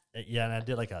that. Yeah, and I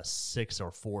did like a 6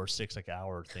 like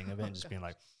hour thing of it, and just being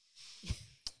like,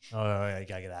 oh, I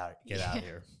gotta get out of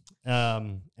here.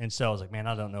 And so I was like, man,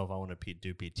 I don't know if I want to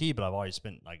do PT, but I've already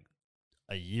spent like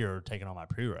a year taking on my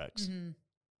prereqs.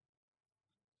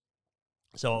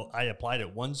 So I applied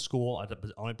at one school. I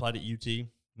only applied at UT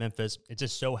Memphis. It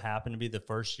just so happened to be the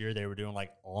first year they were doing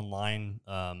like online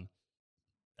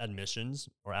admissions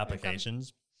or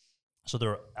applications. So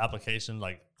their application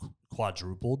like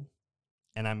quadrupled,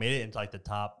 and I made it into like the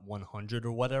top 100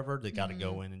 or whatever. They got to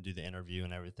go in and do the interview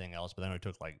and everything else, but then it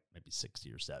took like maybe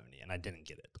 60 or 70, and I didn't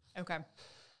get it. Okay.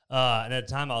 And at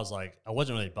the time I was like, I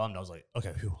wasn't really bummed. I was like,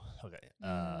 okay, whew,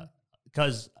 okay.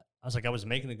 Because I was like, I was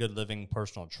making a good living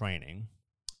personal training.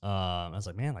 I was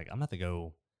like, man, like I'm gonna have to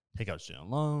go take out student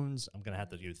loans. I'm gonna have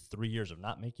to do 3 years of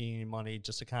not making any money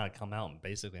just to kind of come out and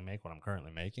basically make what I'm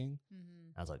currently making.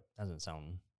 I was like, that doesn't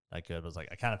sound that good. But I was like,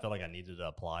 I kind of felt like I needed to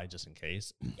apply just in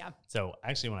case. Yeah. So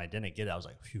actually, when I didn't get it, I was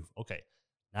like, phew, okay,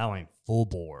 now I'm full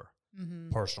bore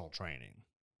personal training,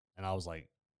 and I was like,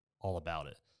 all about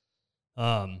it.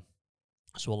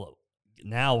 So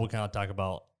now we'll kind of talk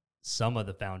about some of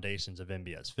the foundations of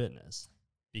MBS Fitness,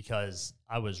 because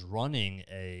I was running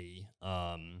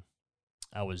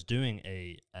I was doing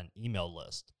an email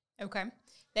list. Okay.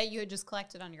 That you had just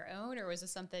collected on your own, or was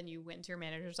this something you went to your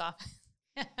manager's office?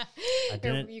 I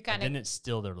didn't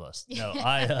steal their list. No,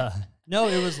 no,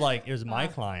 it was my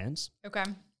clients. Okay.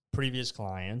 Previous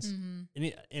clients.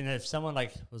 And if someone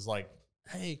like was like,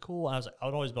 hey, cool, I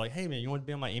would always be like, hey man, you want to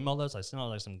be on my email list? I send out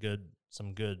like some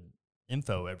good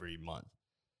info every month.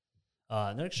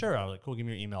 And they're like, sure. I was like, cool, give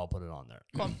me your email, I'll put it on there.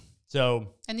 Cool.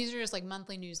 So, and these are just like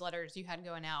monthly newsletters you had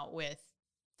going out with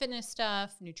fitness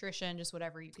stuff, nutrition, just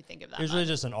whatever you could think of that. It was really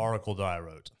just an article that I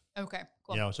wrote. Okay,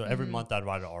 cool. You know, so every month I'd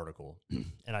write an artiel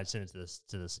and I'd send it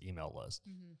to this email list.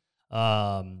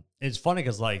 It's funny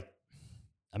because like,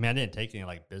 I mean, I didn't take any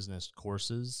like business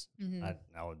courses. I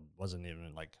wasn't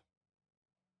even like,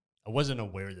 I wasn't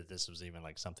aware that this was even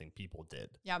like something people did.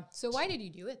 Yeah. So why did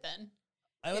you do it then?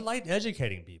 I liked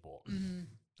educating people.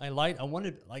 I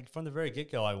wanted, like, from the very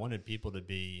get-go, I wanted people to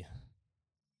be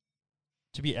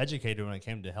educated when it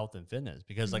came to health and fitness,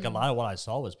 because like a lot of what I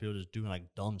saw was people just doing like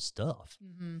dumb stuff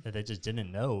that they just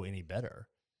didn't know any better.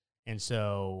 And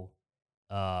so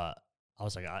I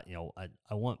was like,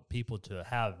 I want people to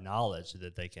have knowledge so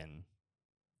that they can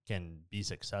be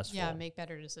successful. Yeah, make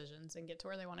better decisions and get to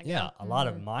where they want to go. Yeah, a lot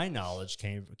of my knowledge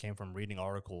came from reading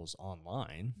articles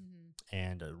online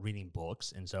and reading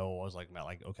books. And so I was like,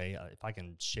 okay, if I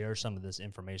can share some of this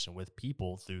information with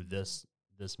people through this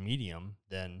medium,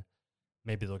 then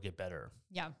maybe they'll get better.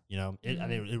 Yeah. You know, I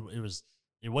mean,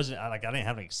 it wasn't like I didn't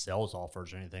have any sales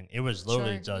offers or anything. It was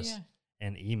literally just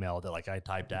an email that like I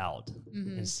typed out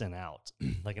and sent out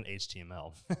like an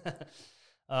HTML.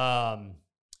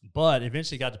 But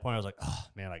eventually got to the point where I was like, oh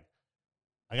man, like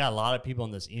I got a lot of people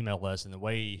on this email list, and the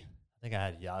way I think I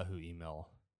had Yahoo email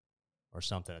or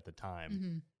something at the time.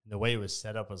 Mm-hmm. The way it was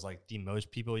set up was like the most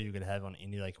people you could have on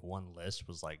any like one list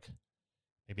was like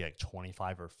maybe like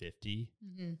 25 or 50.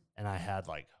 Mm-hmm. And I had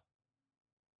like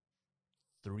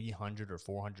 300 or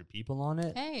 400 people on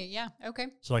it. Hey, yeah, okay.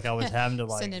 So like I was having to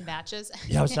like send in batches.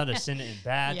 Yeah, I was trying to send it in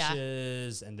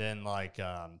batches. And then like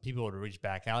people would reach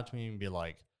back out to me and be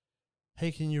like,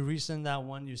 hey, can you resend that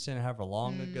one you sent however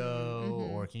long ago?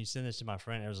 Or can you send this to my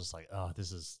friend? It was just like, oh,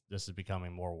 this is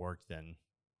becoming more work than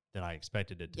I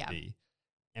expected it to be.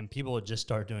 And people would just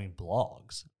start doing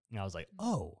blogs. And I was like,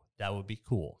 oh, that would be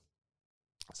cool.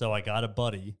 So I got a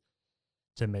buddy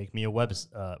to make me a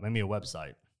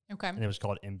website. Okay. And it was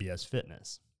called MBS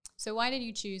Fitness. So why did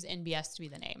you choose NBS to be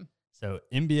the name? So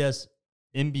MBS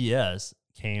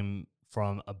came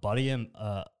from a buddy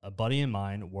of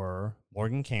mine were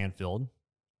Morgan Canfield.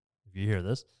 If you hear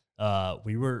this,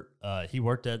 he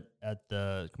worked at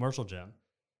the commercial gym,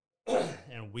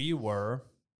 and we were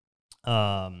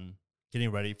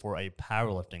getting ready for a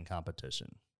powerlifting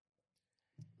competition.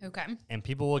 Okay. And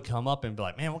people would come up and be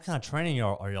like, man, what kind of training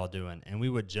are y'all doing? And we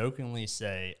would jokingly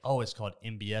say, oh, it's called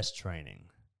MBS training,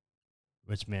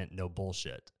 which meant no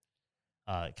bullshit.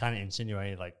 Kind of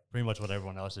insinuating like pretty much what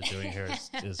everyone else is doing here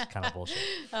is kind of bullshit.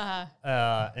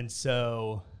 And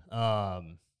so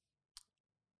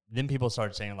then people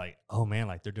started saying like, oh man,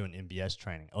 like they're doing MBS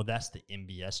training. Oh, that's the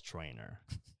MBS trainer.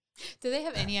 Do they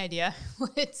have any idea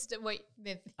what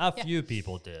a few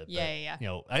people did. Yeah. You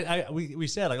know, we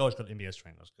said like, oh, it's called MBS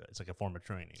training. That's good. It's like a form of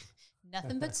training.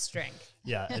 Nothing but strength.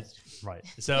 Yeah, it's right.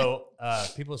 So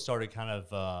people started kind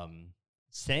of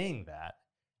saying that.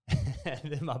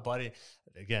 And then my buddy,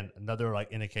 again, another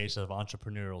like indication of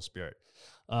entrepreneurial spirit.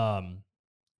 And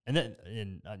then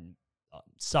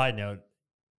side note,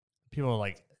 people are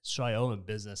like, should I own a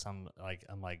business? I'm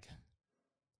like,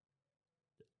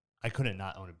 I couldn't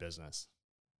not own a business.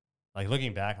 Like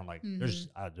looking back, I'm like, there's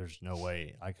no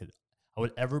way I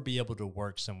would ever be able to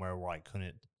work somewhere where I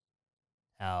couldn't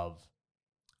have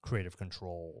creative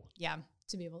control. Yeah,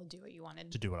 to be able to do what you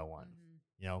wanted. To do what I want. Mm-hmm.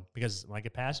 You know, because when I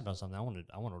get passionate about something, I want to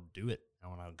do it. I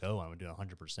want to go. I want to do it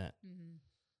 100%.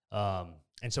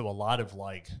 And so a lot of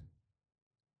like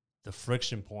the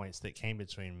friction points that came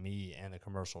between me and the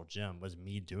commercial gym was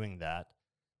me doing that,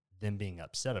 them being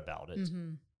upset about it,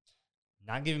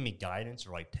 not giving me guidance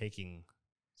or like saying,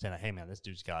 hey man, this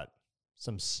dude's got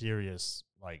some serious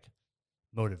like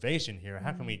motivation here.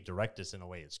 How can we direct this in a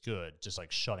way it's good? Just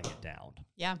like shutting it down.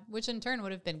 Yeah, which in turn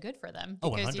would have been good for them.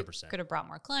 Oh, because 100%. You could have brought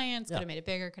more clients, could have made it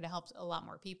bigger, could have helped a lot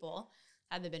more people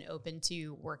had they been open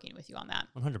to working with you on that.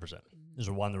 100%. These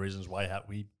are one of the reasons why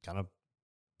we kind of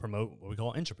promote what we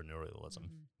call entrepreneurialism.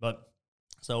 But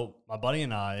so my buddy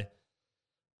and I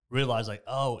realized like,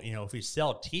 oh, you know, if we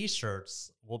sell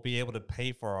T-shirts, we'll be able to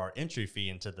pay for our entry fee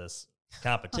into this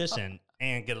competition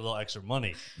and get a little extra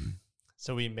money.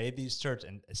 So we made these shirts,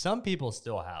 and some people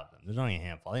still have them. There's only a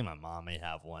handful. I think my mom may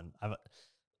have one.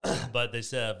 But they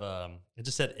said it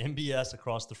just said MBS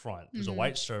across the front. There's a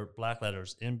white shirt, black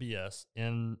letters, MBS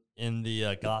in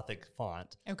the Gothic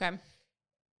font. Okay.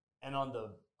 And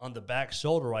on the back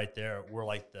shoulder right there were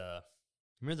like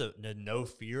remember the no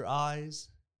fear eyes?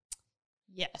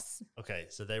 Yes. Okay,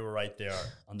 so they were right there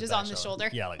on the just back on the shoulder.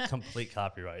 Yeah, like complete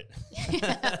copyright.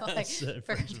 Like,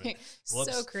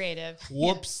 so creative.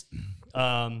 Whoops.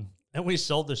 Yeah. And we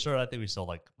sold the shirt. I think we sold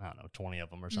like, I don't know, 20 of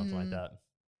them or something like that.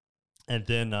 And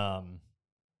then and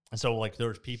so like there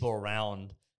was people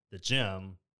around the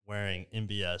gym wearing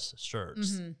MBS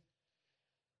shirts.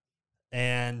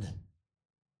 And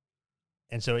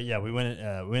so yeah, we went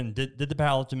and did the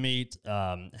powerlifting meet,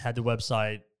 had the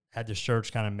website, had the shirts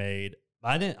kind of made.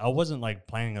 I wasn't like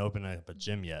planning to open up a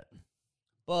gym yet,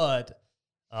 but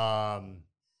I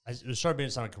started being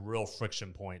some like real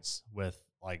friction points with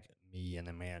like me and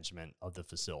the management of the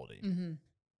facility.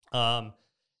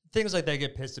 Things like that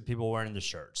get pissed at people wearing the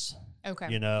shirts. Okay,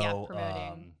 you know,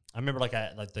 promoting. I remember like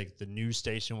the news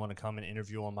station wanted to come and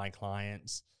interview one of my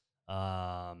clients,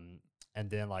 and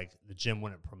then like the gym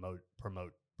wouldn't promote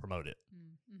it.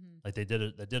 Like they did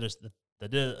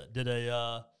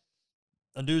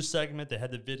a news segment. They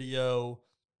had the video,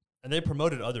 and they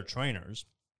promoted other trainers.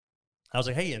 I was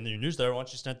like, hey, in your newsletter, why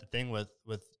don't you send the thing with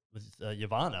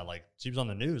Yvonne? Like she was on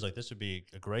the news. Like this would be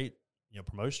a great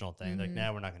promotional thing. Like,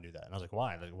 nah, we're not gonna do that. And I was like,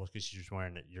 why? Like, well, because she's just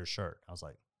wearing your shirt. I was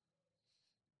like,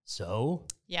 so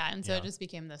yeah, and so it just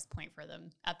became this point for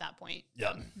them at that point.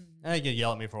 Yeah, and they get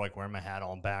yell at me for like wearing my hat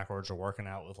on backwards or working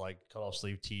out with like cut off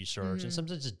sleeve T-shirts and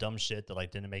sometimes just dumb shit that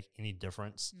like didn't make any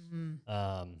difference in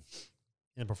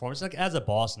performance. Like as a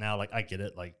boss now, like I get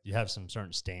it. Like you have some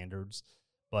certain standards,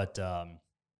 but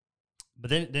but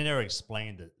then they never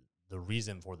explained the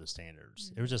reason for the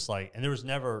standards. It was just like, and there was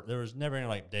never any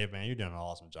like, Dave, man, you're doing an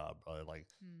awesome job, brother. Like,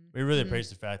 we really appreciate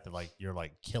the fact that like you're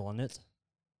like killing it.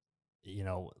 You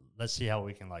know, let's see how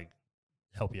we can like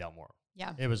help you out more.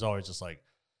 Yeah. It was always just like,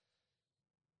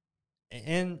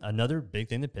 and another big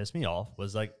thing that pissed me off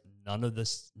was like none of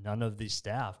the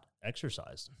staff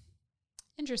exercised.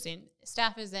 Interesting.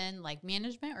 Staff is in like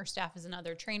management, or staff is in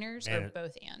other trainers, or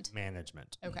both and?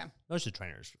 Management. Okay. Most of the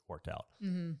trainers worked out.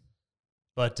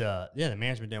 But yeah, the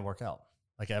management didn't work out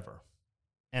like ever.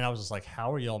 And I was just like,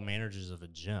 how are y'all managers of a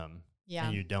gym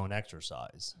and you don't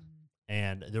exercise?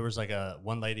 And there was like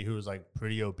one lady who was like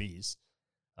pretty obese.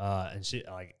 And she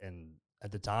like, and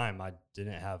at the time I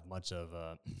didn't have much of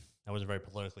I wasn't very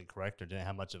politically correct or didn't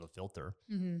have much of a filter,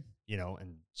 you know,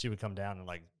 and she would come down and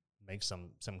like make some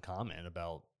comment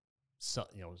about,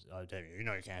 you know, David, you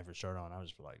know, you can't have your shirt on. I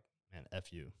was like, man,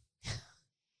 F you.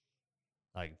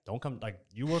 Like, don't come, like,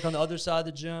 you work on the other side of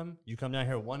the gym. You come down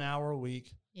here 1 hour a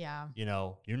week. Yeah. You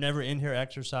know, you're never in here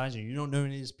exercising. You don't know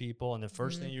any of these people. And the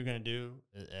first thing you're going to do,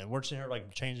 and we're sitting here,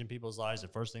 like, changing people's lives. The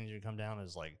first thing you come down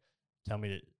is, like, tell me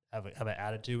to have an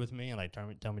attitude with me and, like, tell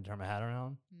me to turn my hat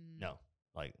around. No.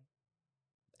 Like,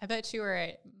 I bet you were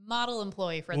a model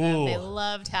employee for them. They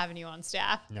loved having you on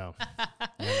staff. No.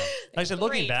 Like I said,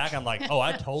 looking back, I'm like, oh,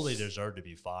 I totally deserve to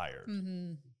be fired.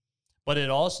 But it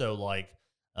also, like,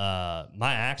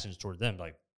 my actions toward them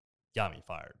like got me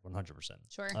fired 100%.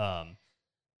 Sure.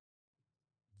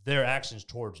 Their actions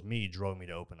towards me drove me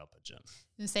to open up a gym.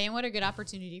 And saying what a good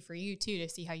opportunity for you too to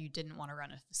see how you didn't want to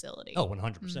run a facility. Oh,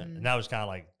 100%. And that was kind of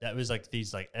like, that was like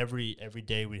these, like every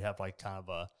day we'd have like kind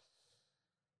of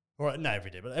or not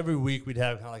every day, but every week we'd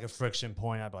have kind of like a friction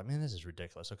point. I'd be like, man, this is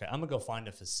ridiculous. Okay, I'm gonna go find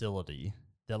a facility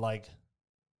that like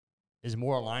is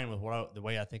more aligned with the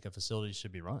way I think a facility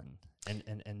should be run,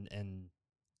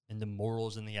 and the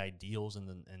morals and the ideals and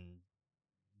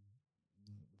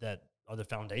that are the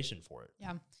foundation for it.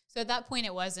 Yeah. So at that point,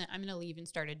 it wasn't, I'm going to leave and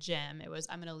start a gym. It was,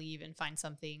 I'm going to leave and find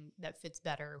something that fits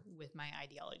better with my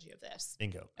ideology of this.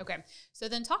 Bingo. Okay. So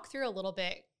then talk through a little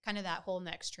bit, kind of that whole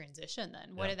next transition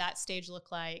then. What did that stage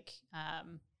look like?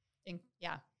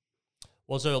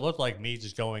 Well, so it looked like me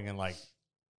just going and like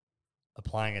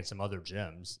applying at some other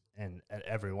gyms. And at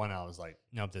every one, I was like,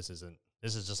 nope, this is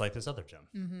just like this other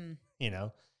gym, you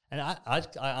know? And I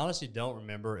honestly don't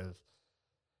remember if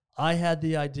I had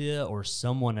the idea or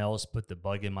someone else put the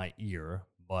bug in my ear,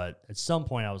 but at some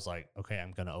point I was like, okay,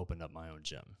 I'm going to open up my own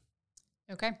gym.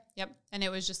 Okay. Yep. And it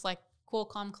was just like cool,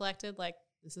 calm, collected. Like,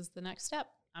 this is the next step.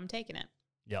 I'm taking it.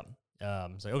 Yep.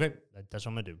 It's like, okay, that's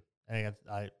what I'm going to do. I think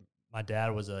my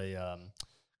dad was a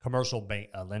commercial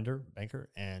banker.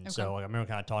 And so I remember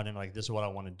kind of talking to him like, this is what I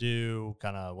want to do.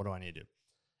 Kind of, what do I need to do?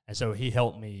 And so he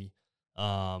helped me,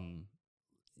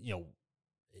 you know,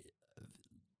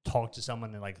 talk to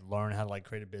someone and like learn how to like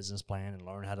create a business plan and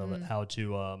learn how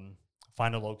to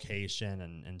find a location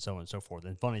and so on and so forth.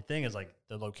 And funny thing is like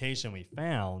the location we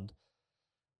found,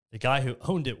 the guy who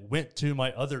owned it went to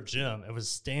my other gym and was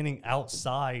standing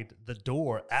outside the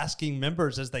door asking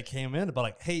members as they came in about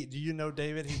like, hey, do you know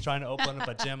David? He's trying to open up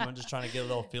a gym. I'm just trying to get a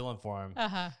little feeling for him.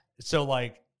 So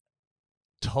like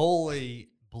totally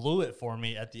blew it for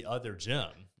me at the other gym.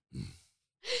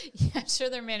 Yeah, I'm sure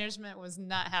their management was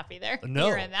not happy there. No.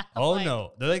 That.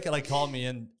 No. They like called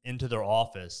me into their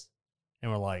office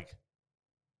and were like,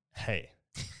 hey,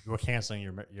 we're canceling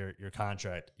your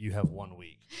contract. You have 1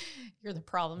 week. You're the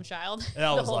problem child. And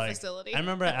I was whole like, facility. I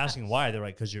remember asking why. They're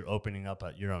like, because you're opening up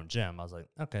your own gym. I was like,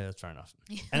 okay, that's fair enough.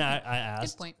 And I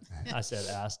asked, good point.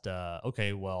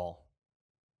 okay, well,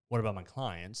 what about my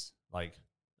clients? Like,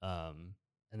 and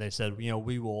they said, you know,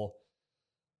 we'll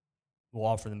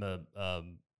offer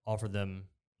them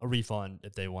a refund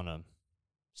if they want to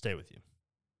stay with you.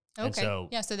 Okay.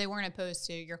 So they weren't opposed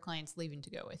to your clients leaving to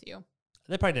go with you.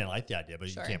 They probably didn't like the idea, but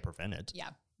you can't prevent it. Yeah.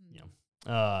 You know,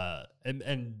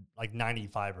 and like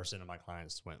 95% of my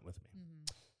clients went with me.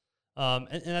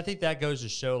 And I think that goes to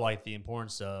show like the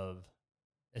importance of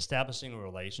establishing a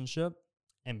relationship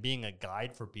and being a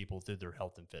guide for people through their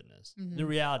health and fitness. The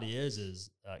reality is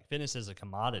fitness is a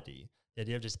commodity. The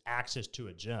idea of just access to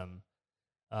a gym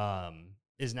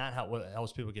is not what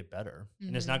helps people get better.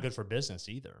 And it's not good for business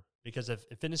either. Because if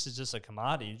fitness is just a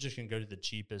commodity, you're just going to go to the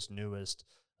cheapest, newest,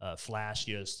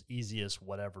 flashiest, easiest,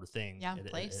 whatever thing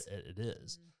it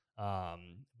is.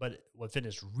 But what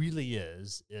fitness really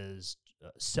is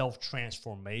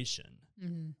self-transformation.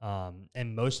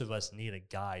 And most of us need a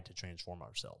guide to transform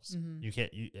ourselves.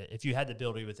 If you had the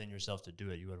ability within yourself to do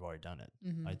it, you would have already done it.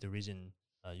 Like the reason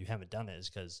you haven't done it is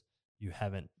because you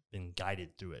haven't been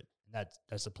guided through it. And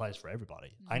that applies for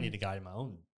everybody. I need a guide in my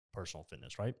own personal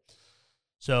fitness, right?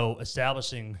 So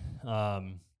establishing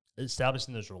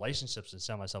those relationships and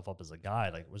setting myself up as a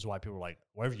guide, like, was why people were like,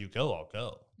 wherever you go, I'll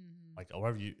go. Like,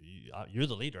 wherever you're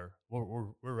the leader,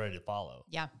 we're ready to follow.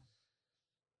 Yeah.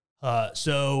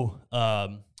 So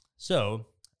that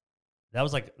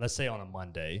was like, let's say on a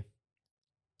Monday,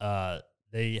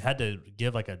 they had to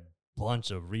give like a bunch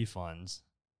of refunds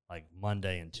like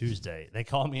Monday and Tuesday. They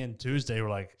called me in Tuesday. We're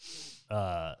like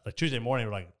Tuesday morning,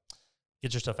 we're like,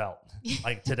 get your stuff out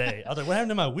like today. I was like, what happened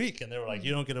to my week? And they were like,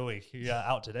 you don't get a week. You're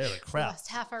out today. Like, crap. We lost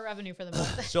half our revenue for the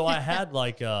month. So I had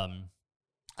like a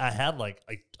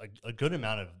good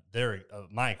amount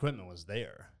of my equipment was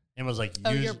there and was like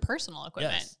used. Your personal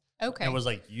equipment. Yes. Okay. And was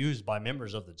like used by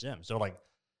members of the gym. So like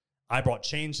I brought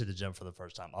chains to the gym for the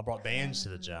first time. I brought bands to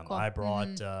the gym. Cool. I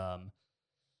brought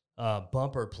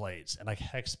bumper plates and like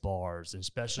hex bars and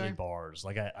specialty bars,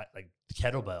 like I like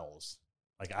kettlebells.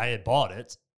 Like I had bought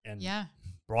it and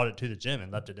brought it to the gym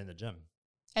and left it in the gym.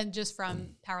 And just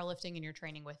from powerlifting and your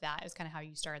training with that is kind of how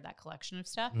you started that collection of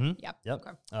stuff? Yep.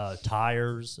 Okay.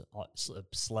 Tires,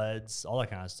 sleds, all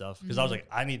that kind of stuff. Because I was like,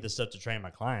 I need this stuff to train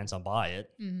my clients. I'll buy it,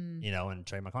 and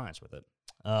train my clients with it.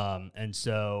 And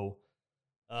so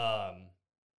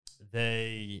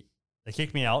they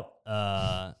kicked me out,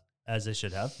 as they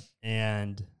should have.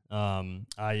 And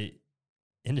I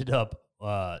ended up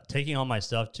taking all my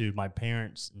stuff to my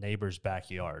parents' neighbor's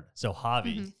backyard. So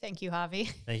Javi. Thank you, Javi.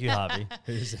 Thank you, Javi.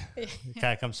 Who's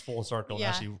kind of comes full circle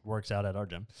now. She works out at our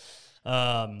gym.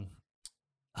 Javi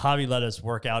let us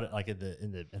work out like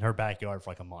in her backyard for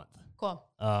like a month. Cool.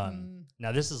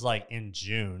 Now this is like in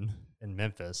June in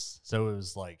Memphis, so it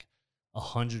was like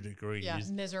 100 degrees. Yeah,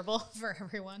 miserable for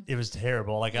everyone. It was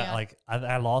terrible. Like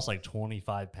I lost like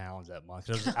 25 pounds that month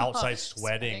because I was outside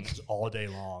sweating all day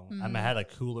long. I had a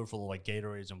cooler full of like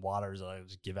Gatorades and waters that I would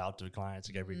just give out to clients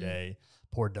like every day.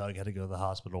 Poor Doug had to go to the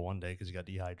hospital one day because he got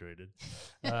dehydrated.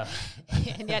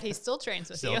 And yet he still trains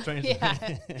with you. Trains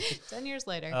with me. 10 years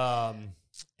later.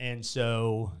 And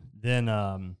so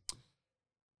then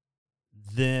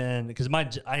because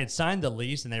I had signed the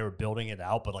lease and they were building it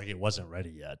out, but like it wasn't ready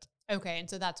yet. Okay, and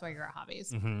so that's why you're at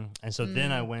Hobbies. And so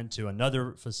then I went to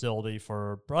another facility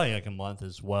for probably like a month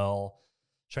as well.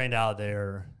 Trained out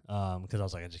there because I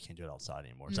was like, I just can't do it outside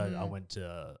anymore. So I went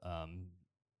to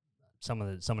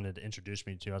someone had introduced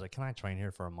me to. I was like, can I train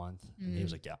here for a month? And he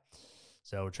was like, yeah.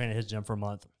 So trained at his gym for a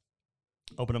month.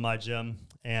 Opened up my gym,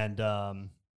 and that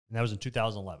was in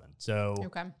 2011. So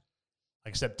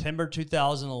like September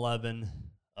 2011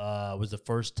 was the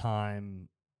first time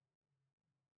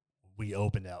we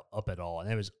opened up at all,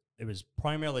 and it was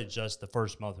primarily just the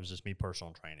first month was just me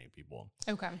personal training people.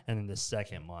 Okay. And then the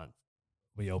second month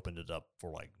we opened it up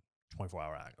for like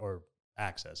 24-hour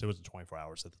access. It wasn't 24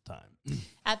 hours at the time.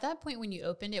 At that point when you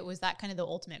opened it, was that kind of the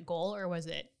ultimate goal, or was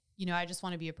it, I just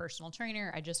want to be a personal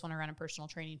trainer, I just want to run a personal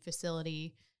training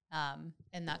facility,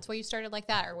 and that's why you started like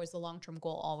that? Or was the long-term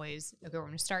goal always, okay, we're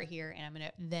going to start here and I'm going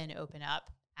to then open up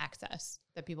access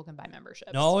that people can buy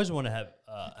memberships? No, I always want to have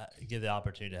give the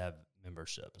opportunity to have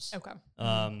memberships. Okay.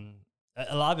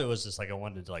 A lot of it was just like I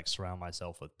wanted to like surround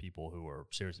myself with people who were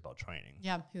serious about training.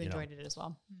 Yeah, who enjoyed it as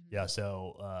well. Yeah.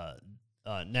 So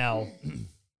now,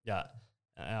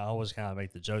 I always kind of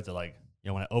make the joke that like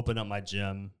when I opened up my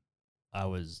gym,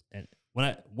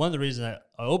 one of the reasons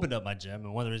I opened up my gym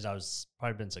and one of the reasons I was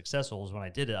probably been successful was when I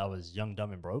did it, I was young,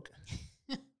 dumb, and broke.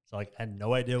 So like had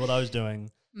no idea what I was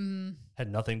doing.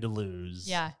 Had nothing to lose.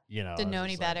 Yeah. Didn't know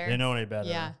any better. Didn't know any better.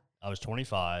 Yeah. I was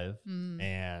 25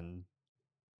 and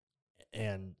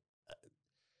I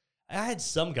had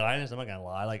some guidance. I'm not going to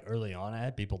lie. Like early on, I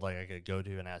had people like I could go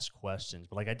to and ask questions,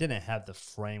 but like I didn't have the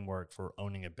framework for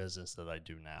owning a business that I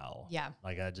do now. Yeah.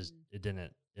 Like a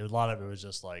lot of it was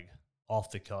just like off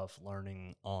the cuff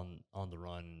learning on the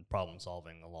run, problem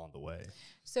solving along the way.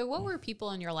 So what were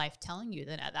people in your life telling you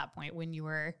then at that point when you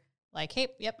were like, hey,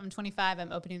 yep, I'm 25,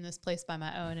 I'm opening this place by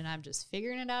my own, and I'm just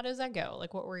figuring it out as I go?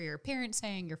 Like, what were your parents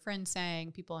saying, your friends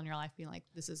saying, people in your life being like,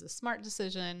 this is a smart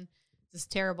decision, this is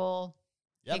terrible,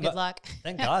 hey, good luck?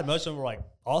 Thank God. Most of them were like,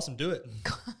 awesome, do it.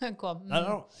 Cool. I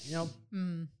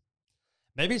don't,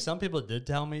 maybe some people did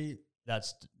tell me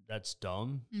that's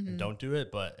dumb and don't do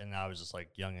it, and I was just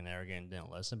like young and arrogant and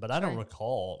didn't listen. But I don't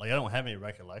recall, like I don't have any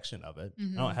recollection of it.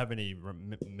 I don't have any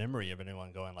memory of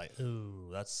anyone going like, "Ooh,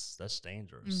 that's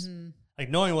dangerous." Like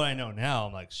knowing what I know now,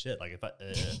 I'm like, shit. Like if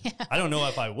I don't know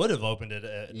if I would have opened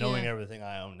it knowing everything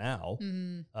I own now,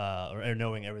 or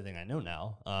knowing everything I know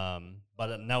now.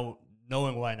 But now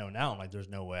knowing what I know now, I'm like, there's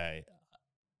no way.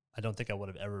 I don't think I would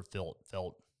have ever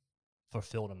felt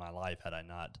fulfilled in my life had I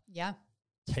not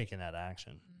taken that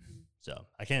action. So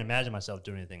I can't imagine myself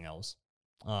doing anything else.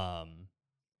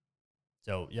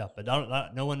 So yeah, but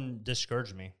no one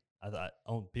discouraged me. I thought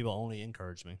people only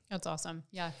encouraged me. That's awesome.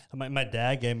 Yeah. My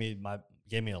dad gave me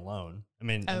a loan. I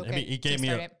mean, Oh, okay. he gave me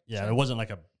Sure. It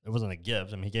wasn't a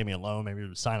gift. I mean, he gave me a loan. Maybe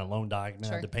to sign a loan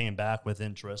document. I had to pay him back with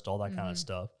interest, all that kind of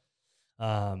stuff.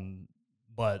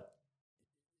 But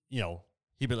he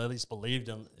at least believed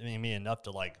in me enough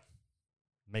to like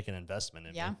make an investment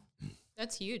in me.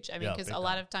 That's huge. I mean, because a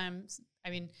lot of times,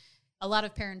 a lot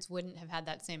of parents wouldn't have had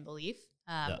that same belief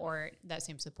or that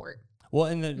same support. Well,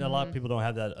 and then a lot of people don't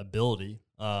have that ability.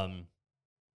 I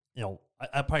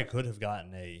probably could have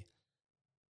gotten a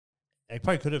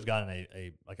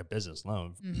like a business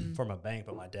loan from a bank,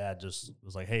 but my dad just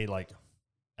was like, "Hey, like,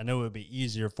 I know it would be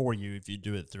easier for you if you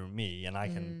do it through me, and I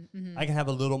can have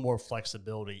a little more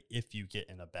flexibility if you get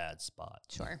in a bad spot."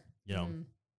 Sure.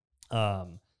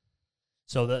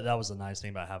 So that was a nice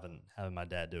thing about having my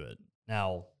dad do it.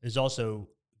 Now, it's also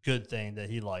a good thing that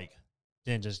he like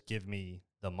didn't just give me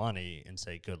the money and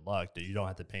say, "Good luck, that you don't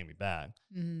have to pay me back."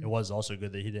 It was also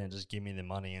good that he didn't just give me the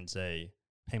money and say,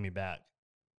 "Pay me back."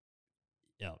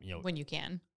 When you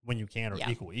can or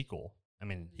equal. I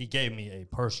mean, he gave me a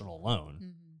personal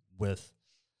loan with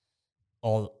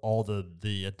all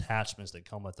the attachments that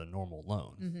come with a normal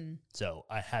loan. So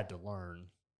I had to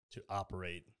learn to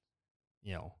operate,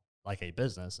 like a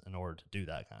business in order to do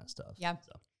that kind of stuff. Yeah.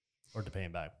 Or to pay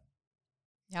him back.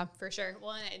 Yeah, for sure.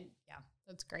 Well,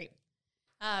 that's great.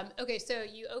 Okay, so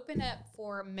you open up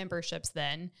for memberships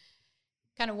then.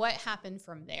 Kind of what happened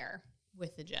from there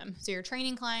with the gym? So you're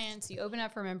training clients, you open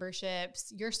up for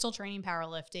memberships, you're still training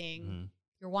powerlifting.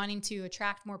 You're wanting to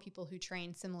attract more people who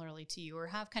train similarly to you or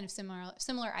have kind of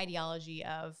similar ideology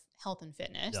of health and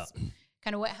fitness. Yeah.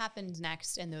 Kind of what happened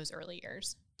next in those early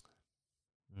years?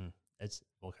 It's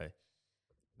okay.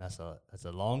 That's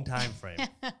a long time frame.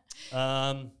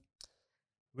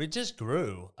 We just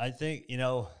grew. I think,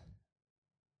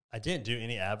 I didn't do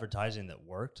any advertising that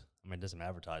worked. I mean, it doesn't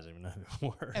advertise even though it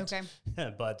worked. Okay.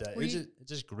 But it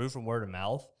just grew from word of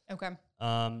mouth. Okay.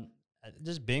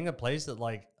 Just being a place that,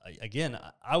 like, again,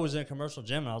 I was in a commercial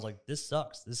gym and I was like, this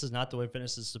sucks. This is not the way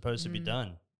fitness is supposed to be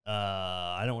done.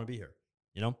 I don't want to be here,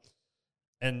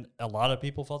 And a lot of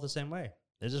people felt the same way.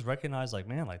 They just recognized, like,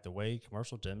 man, like the way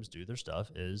commercial gyms do their stuff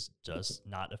is just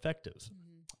not effective.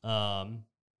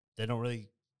 They don't really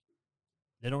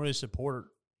support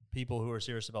people who are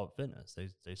serious about fitness.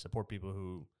 They support people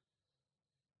who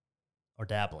are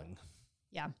dabbling.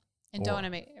 Yeah. And don't want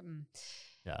to make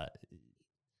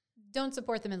don't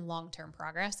support them in long-term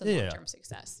progress and long-term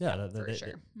success. Yeah, for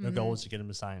sure. Their goal is to get them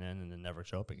to sign in and then never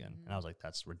show up again. And I was like,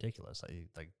 that's ridiculous.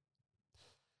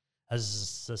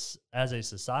 As a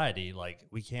society, like,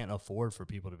 we can't afford for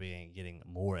people to be getting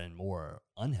more and more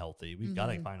unhealthy. We've got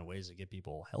to find ways to get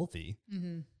people healthy.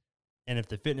 And if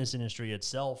the fitness industry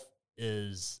itself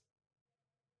is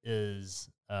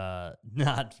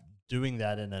not doing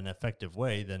that in an effective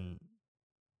way, then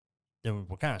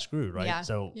we're kind of screwed, right? Yeah.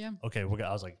 So okay, I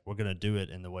was like, we're gonna do it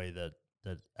in the way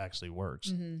that actually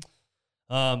works.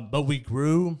 But we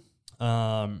grew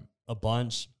a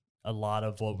bunch. A lot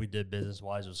of what we did business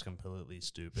wise was completely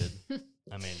stupid.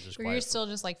 I mean, were you still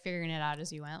just like figuring it out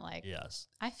as you went? Like, yes,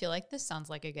 I feel like this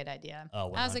sounds like a good idea.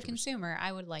 As a consumer,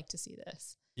 I would like to see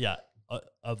this. Yeah.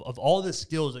 Of all the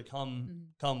skills that come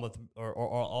with, or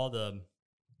all the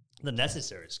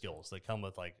necessary skills that come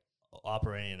with, like,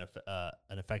 operating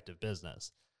an effective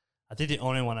business, I think the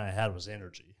only one I had was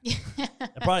energy.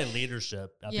 And probably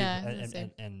leadership.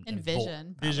 And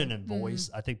vision. Vision and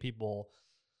voice. I think people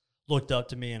looked up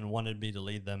to me and wanted me to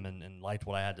lead them and liked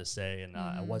what I had to say, and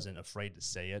I wasn't afraid to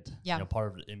say it. Yeah.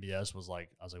 Part of MBS was like,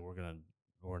 I was like,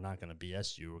 we're not gonna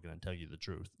BS you. We're gonna tell you the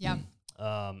truth. Yeah.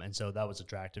 And so that was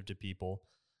attractive to people.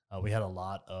 We had a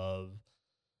lot of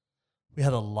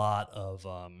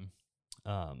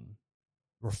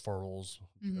referrals.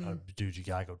 Dude, you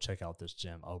gotta go check out this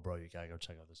gym. Oh, bro, you gotta go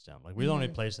check out this gym. Like, we're the only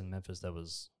place in Memphis that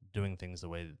was doing things the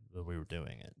way that we were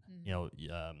doing it.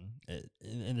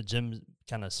 In the gym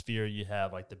kind of sphere, you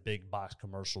have like the big box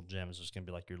commercial gyms. There's gonna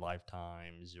be like your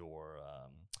Lifetimes, your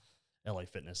LA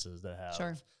Fitnesses that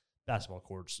have basketball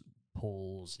courts,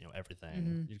 pools,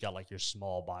 everything. You've got like your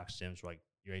small box gyms, like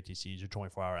your ATCs, your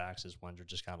 24-hour access ones are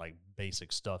just kind of like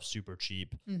basic stuff, super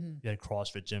cheap. You had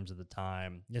CrossFit gyms at the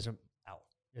time. You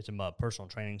had some personal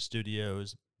training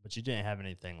studios, but you didn't have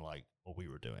anything like what we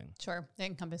were doing. Sure. They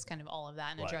encompass kind of all of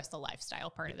that and address the lifestyle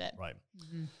part of it. Right.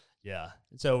 Yeah.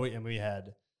 So we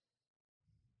had,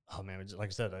 oh man, like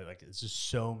I said, it's just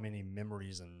so many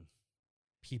memories and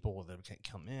people that can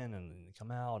come in and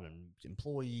come out and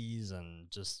employees, and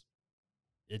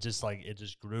it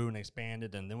just grew and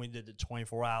expanded. And then we did it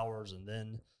 24 hours, and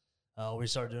then we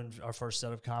started doing our first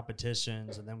set of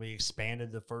competitions, and then we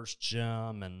expanded the first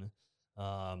gym. And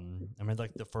I mean,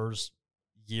 like the first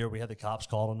year, we had the cops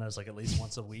called on us like at least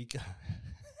once a week.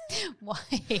 Why?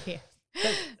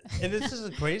 And this is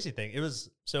a crazy thing. It was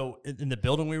so in the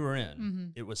building we were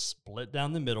in, it was split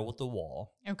down the middle with the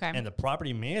wall. Okay. And the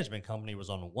property management company was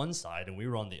on one side and we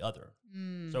were on the other.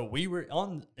 So we were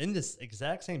in this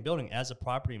exact same building as a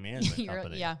property management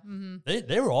company. Yeah.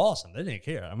 They were awesome. They didn't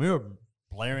care. I mean, we were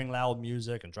blaring loud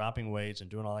music and dropping weights and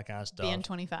doing all that kind of stuff. Being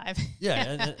 25. Yeah.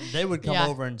 And they would come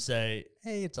over and say,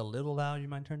 hey, it's a little loud. You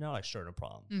mind turn down? Like, sure, no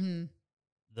problem.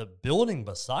 The building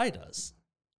beside us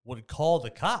would call the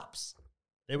cops.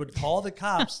 They would call the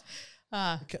cops.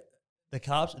 The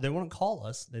cops, they wouldn't call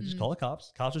us. They just call the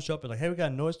cops. Cops would show up and like, hey, we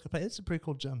got a noise complaint. It's a pretty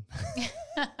cool gym.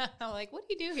 I'm like, what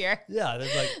do you do here? Yeah,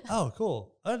 they're like, oh,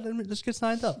 cool. Let's get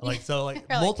signed up. Like, so like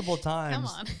multiple times. Come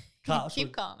on. Cops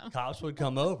Keep calling them. Cops would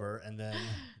come over and then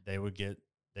they would get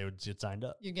signed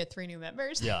up. You get 3 new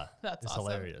members. Yeah, That's it's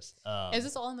awesome. hilarious. Is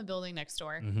this all in the building next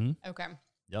door? Okay.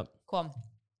 Yep. Cool.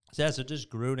 So yeah, so it just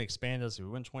grew and expanded. So we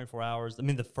went 24 hours. I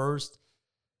mean, the first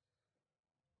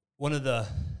one of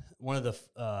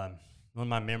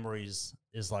my memories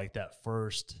is like that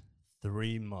first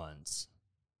 3 months.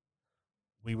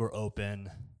 We were open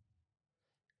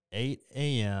 8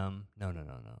 a.m.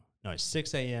 No,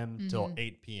 6 a.m. till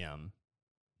 8 p.m.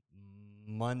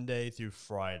 Monday through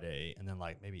Friday, and then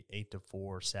like maybe 8 to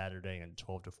 4 Saturday and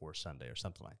 12 to 4 Sunday or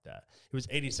something like that. It was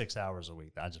 86 hours a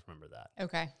week. I just remember that.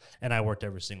 Okay. And I worked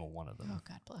every single one of them. Oh,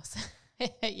 God bless.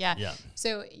 Yeah.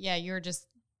 So, yeah, you were just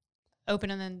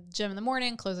opening the gym in the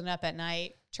morning, closing it up at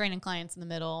night, training clients in the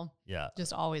middle. Yeah.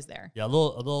 Just always there. Yeah, a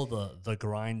little the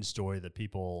grind story that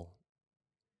people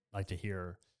like to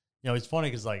hear. You know, it's funny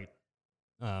because like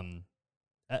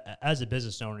as a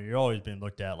business owner, you're always being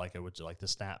looked at like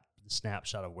the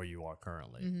snapshot of where you are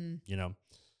currently. You know,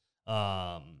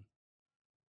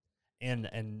 and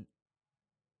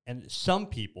some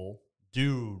people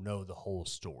do know the whole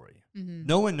story.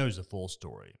 No one knows the full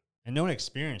story, and no one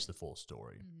experienced the full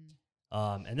story.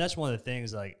 And that's one of the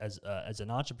things, like as an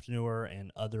entrepreneur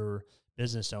and other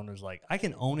business owners, like I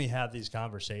can only have these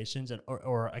conversations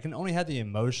or I can only have the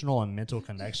emotional and mental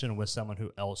connection with someone who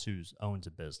owns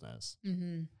a business.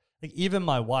 Like even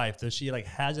my wife, though she like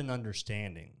has an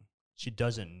understanding, she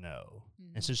doesn't know.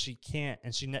 And so she can't,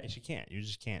 you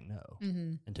just can't know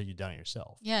until you've done it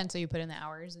yourself. Yeah. And so you put in the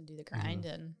hours and do the grind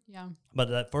and But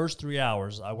that first 3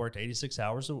 hours, I worked 86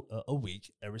 hours a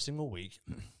week, every single week.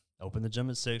 Opened the gym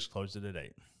at 6, closed it at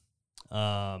 8.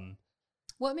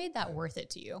 What made that worth it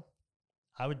to you?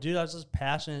 I was just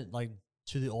passionate, like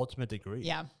to the ultimate degree.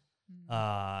 Yeah.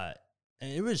 And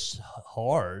it was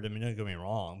hard. I mean, don't get me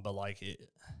wrong, but like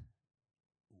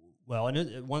one of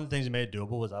the things that made it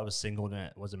doable was I was single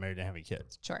and wasn't married and having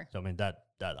kids. Sure. So I mean that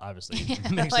obviously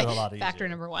makes like it a lot easier. Factor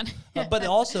number 1. But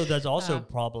also that's also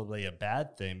probably a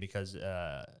bad thing because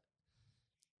I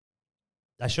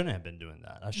shouldn't have been doing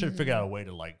that. I should have figured out a way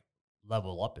to like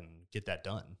level up and get that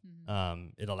done.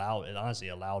 It honestly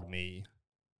allowed me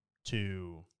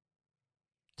to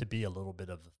be a little bit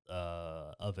of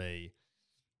a, I'm trying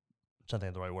to think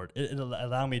of the right word. It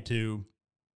allowed me to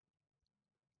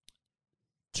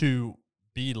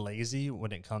be lazy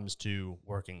when it comes to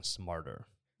working smarter.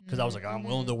 Because I was like, I'm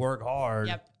willing to work hard.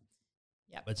 Yep.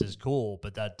 Which is cool,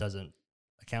 but that doesn't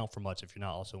account for much if you're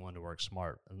not also willing to work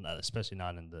smart, and especially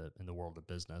not in the world of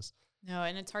business. No,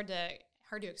 and it's hard to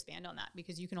expand on that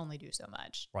because you can only do so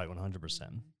much. Right,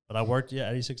 100%. But I worked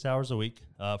 86 hours a week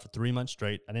for 3 months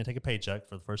straight. I didn't take a paycheck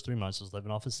for the first 3 months. I was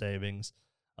living off of savings.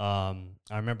 I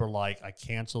remember like I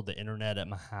canceled the internet at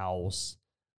my house.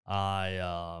 I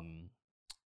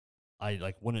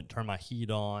like wouldn't turn my heat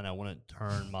on. I wouldn't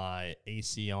turn my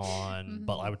AC on,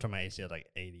 but I would turn my AC at like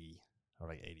 80 or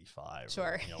like 85. Sure.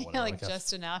 Or, you know, like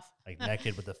just enough. Like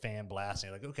naked with the fan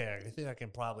blasting. Like, okay, I think I can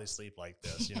probably sleep like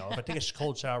this. You know, if I take a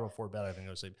cold shower before bed, I can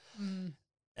go to sleep.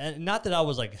 And not that I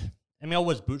was like, I mean, I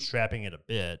was bootstrapping it a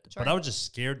bit, but I was just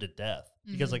scared to death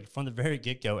because like from the very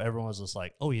get-go, everyone was just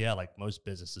like, oh yeah, like most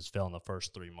businesses fail in the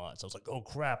first 3 months. I was like, oh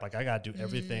crap, like I got to do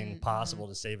everything possible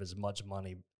to save as much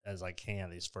money as I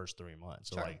can these first 3 months.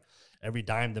 So like every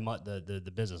dime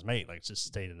the business made, like just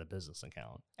stayed in the business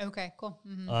account. Okay, cool.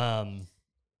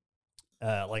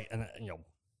 Like, and you know,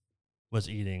 was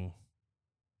eating,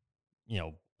 you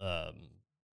know,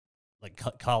 like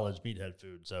college meathead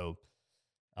food. So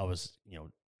I was, you know,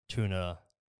 tuna,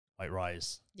 white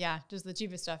rice. Yeah, just the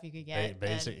cheapest stuff you could get.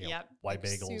 Basic, white like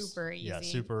bagels. Super easy. Yeah,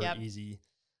 super easy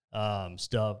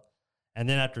stuff. And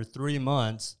then after 3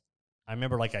 months, I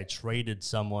remember like I traded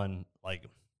someone like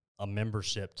a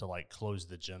membership to like close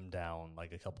the gym down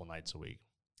like a couple nights a week.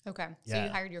 Okay. So Yeah.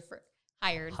 you hired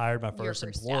hired my your first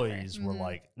first employees staffer. were Mhm.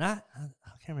 like, I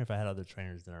can't remember if I had other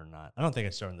trainers there or not. I don't think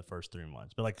I started in the first 3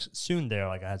 months, but like soon there,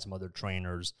 like I had some other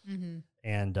trainers Mm-hmm.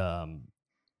 and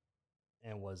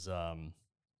was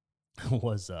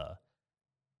was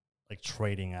like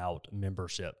trading out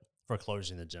membership for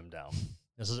closing the gym down.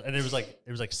 And it was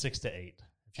like 6 to 8.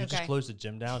 If you just Okay. close the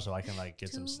gym down so I can like get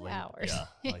 2 some sleep. hours.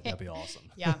 Yeah. Like that'd be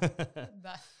awesome. Yeah.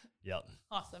 That- Yep.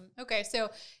 awesome. Okay.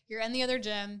 So you're in the other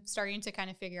gym, starting to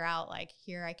kind of figure out like,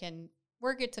 here I can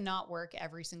work it to not work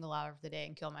every single hour of the day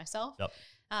and kill myself. Yep.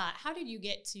 How did you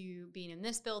get to being in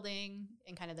this building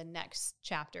and kind of the next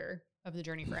chapter of the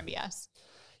journey for MBS?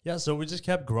 Yeah, so we just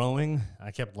kept growing. I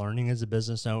kept learning as a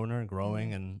business owner and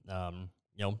growing, and I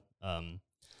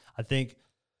think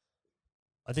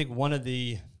one of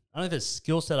the I don't know if it's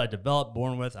skill set I developed,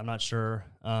 born with. I'm not sure,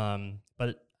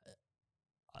 but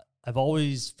I've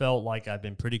always felt like I've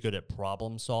been pretty good at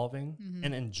problem solving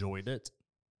and enjoyed it.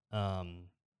 And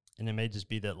it may just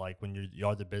be that like when you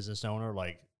are the business owner,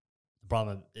 like the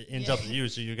problem it ends up with you,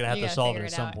 so you're gonna have to solve it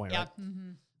at some point, right?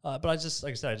 But I just,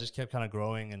 like I said, I just kept kind of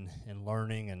growing and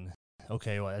learning and,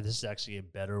 okay, well, this is actually a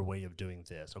better way of doing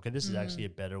this. Okay, this is actually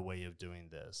a better way of doing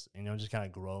this. And, just kind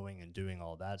of growing and doing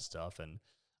all that stuff. And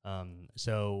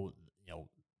so,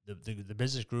 the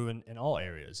business grew in all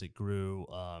areas. It grew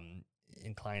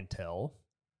in clientele.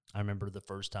 I remember the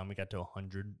first time we got to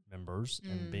 100 members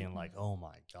and being like, oh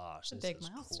my gosh, this is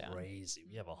milestone. crazy.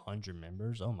 We have 100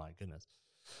 members. Oh my goodness.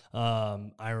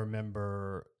 I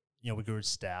remember, we grew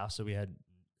staff. So we had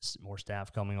more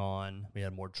staff coming on. We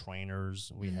had more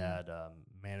trainers. We had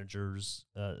managers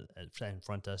and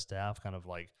front desk staff, kind of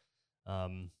like now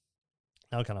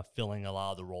kind of filling a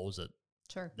lot of the roles that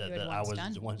I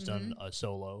was once done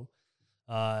solo.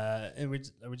 And we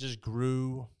just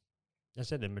grew. I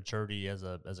said in maturity as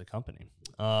a company.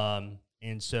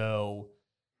 And so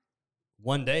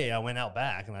one day I went out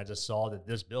back and I just saw that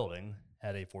this building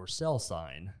had a for sale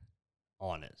sign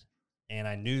on it, and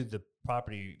I knew the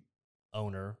property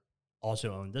owner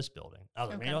also owned this building. I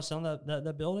was like, man, y'all selling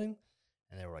that building?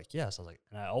 And they were like, yes. I was like,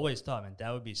 and I always thought, man,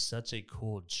 that would be such a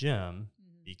cool gym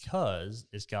because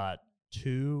it's got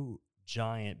 2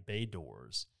 giant bay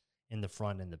doors in the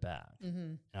front and the back.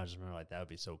 And I just remember like, that would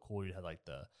be so cool. You'd have like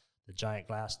the giant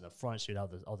glass in the front, so you'd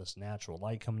have all this natural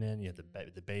light coming in. You have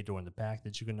the bay door in the back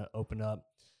that you can open up.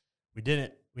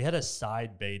 We had a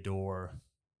side bay door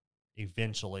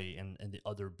eventually in the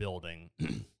other building,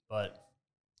 but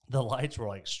the lights were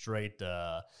like straight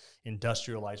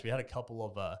industrial lights. We had a couple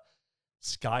of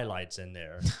skylights in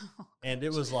there, and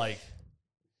it was like,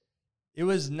 it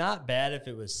was not bad if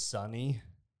it was sunny,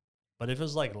 but if it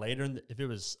was like if it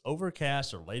was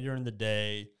overcast or later in the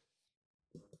day,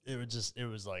 it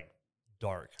was like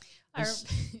dark.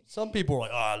 Some people were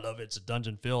like, oh, I love it. It's a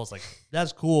dungeon feel. It's like,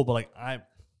 that's cool, but like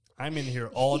I'm in here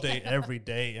all day, every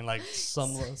day, and like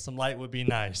some light would be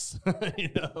nice,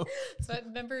 So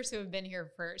members who have been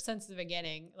here since the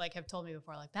beginning, like have told me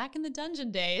before, like back in the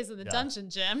dungeon days in the dungeon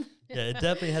gym. Yeah, it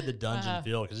definitely had the dungeon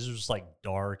feel because it was just like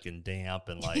dark and damp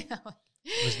and like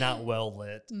it was not well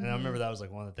lit. And I remember that was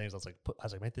like one of the things I was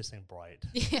like, make this thing bright.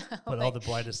 Yeah, put all the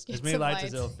brightest, as many lights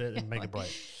as it'll fit, and make it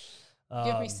bright.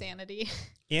 Give me sanity.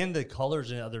 And the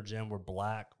colors in the other gym were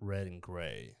black, red, and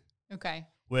gray. Okay.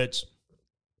 Which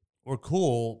were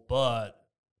cool, but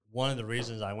one of the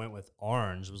reasons I went with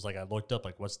orange was like I looked up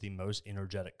like what's the most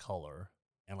energetic color,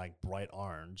 and like bright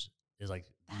orange is like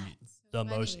the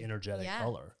most energetic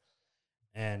color.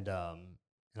 And I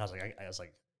was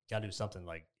like, gotta do something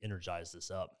like energize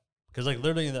this up, because like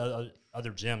literally in the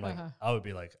other gym, like I would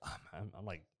be like, I'm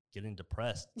like getting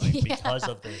depressed because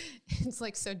of the it's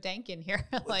like so dank in here.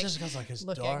 Like just because like it's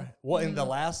dark. Well, in the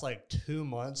last like 2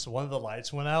 months, one of the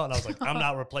lights went out, and I was like, I'm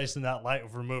not replacing that light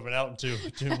if we're moving out in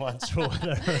 2 months or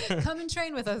whatever. Come and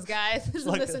train with us, guys.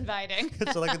 Isn't like this inviting?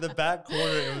 So like in the back corner,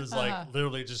 it was like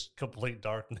literally just complete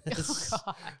darkness.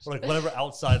 Oh, Like whatever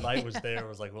outside light was there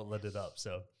was like what lit it up.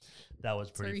 So that was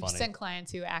pretty funny. You send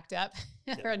clients who act up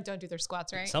or don't do their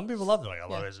squats right. Some people love it. Like, I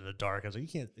love it in the dark. I was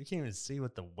like, you can't even see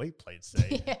what the weight plates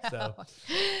say. So,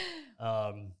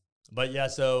 but yeah,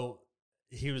 so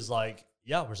he was like,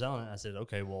 yeah, we're selling it. I said,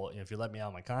 okay, well, if you let me out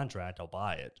of my contract, I'll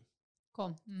buy it.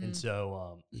 Cool. And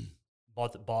so,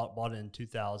 bought it in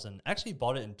 2000. Actually,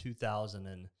 bought it in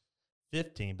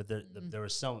 2015. But there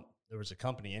was a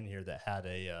company in here that had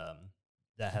a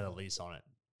lease on it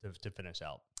to finish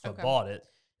out. So I bought it.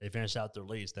 They finished out their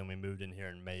lease. Then we moved in here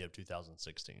in May of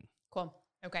 2016. Cool.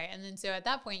 Okay. And then so at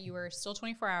that point, you were still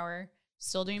 24-hour,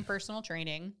 still doing personal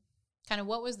training. Kind of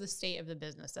what was the state of the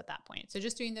business at that point? So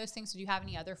just doing those things. Did you have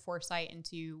any other foresight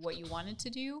into what you wanted to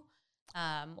do?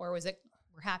 Or was it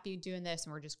we're happy doing this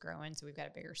and we're just growing, so we've got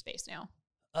a bigger space now?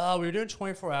 We were doing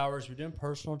 24 hours. We were doing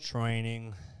personal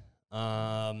training. We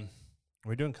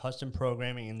were doing custom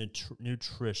programming and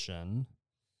nutrition.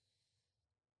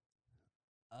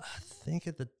 I think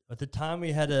at the time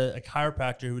we had a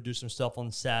chiropractor who would do some stuff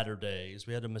on Saturdays.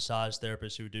 We had a massage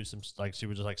therapist who would do some, like, she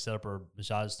would just like set up her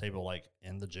massage table like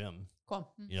in the gym. Cool.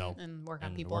 You know, and work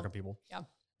on people. Yeah.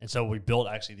 And so we built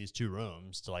actually these 2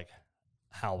 rooms to like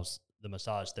house the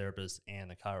massage therapist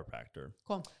and the chiropractor.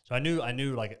 Cool. So I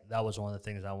knew like that was one of the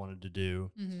things I wanted to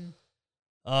do.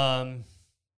 But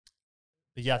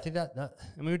yeah, I think that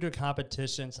and we would do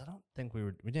competitions. I don't think we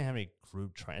didn't have any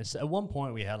group trainings. At one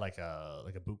point we had like a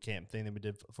boot camp thing that we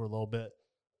did for a little bit.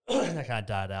 That kind of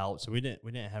died out. So we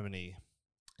didn't have any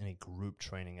group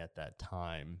training at that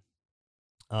time.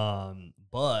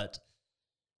 But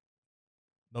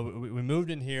we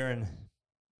moved in here, and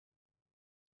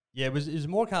yeah, it was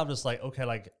more kind of just like, okay,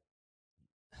 like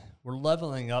we're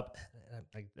leveling up,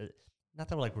 like not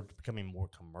that we're becoming more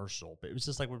commercial, but it was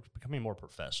just like we're becoming more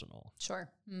professional. Sure.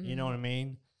 You know what I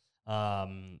mean?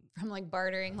 From like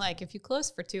bartering, like if you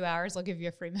close for 2 hours, I'll give you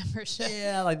a free membership.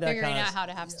 Yeah, like that. Figuring out how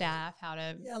to have staff,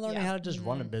 learning how to just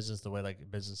run a business the way like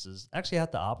businesses actually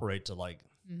have to operate to like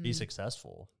be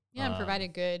successful. Yeah, and provide a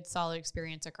good, solid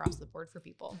experience across the board for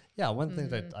people. Yeah, one thing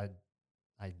that I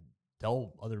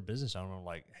tell other business owners,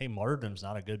 like, hey, martyrdom's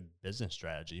not a good business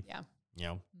strategy. Yeah. You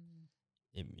know,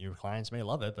 your clients may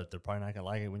love it, but they're probably not going to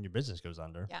like it when your business goes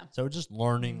under. Yeah. So just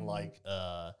learning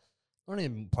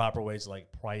learning proper ways to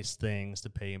like price things, to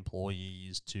pay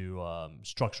employees, to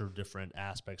structure different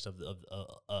aspects of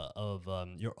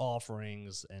your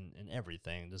offerings and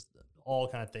everything. Just all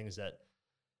kind of things that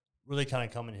really kind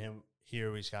of come in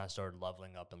here. We just kind of started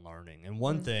leveling up and learning. And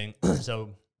one thing, so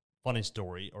funny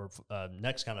story, or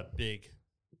next kind of big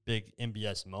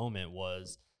MBS moment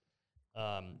was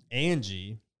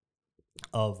Angie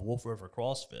of Wolf River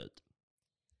CrossFit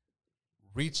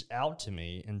reached out to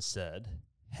me and said,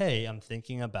 hey, I'm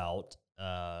thinking about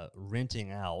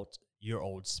renting out your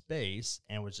old space,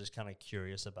 and was just kind of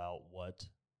curious about what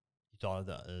you thought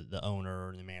of the owner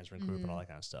and the management group and all that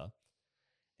kind of stuff.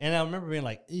 And I remember being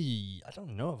like, I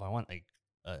don't know if I want like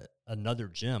another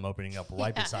gym opening up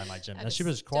right beside my gym. Now, she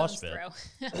was CrossFit.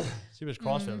 She was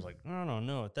CrossFit. I was like, I don't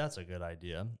know if that's a good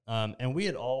idea. And we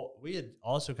had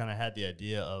also kind of had the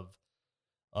idea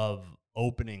of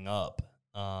opening up,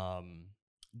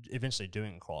 eventually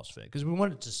doing CrossFit, because we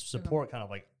wanted to support kind of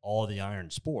like all the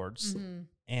iron sports,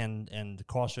 and the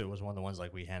CrossFit was one of the ones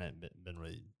like we hadn't been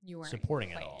really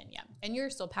supporting at all. Yeah, and you're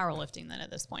still powerlifting then at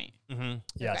this point.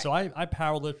 Yeah, so I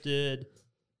powerlifted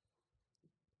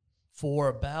for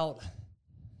about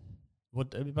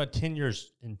 10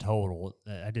 years in total.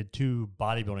 I did 2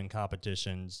 bodybuilding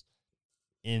competitions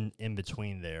in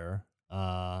between there,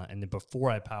 and then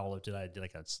before I powerlifted, I did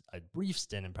like a brief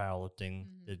stint in powerlifting.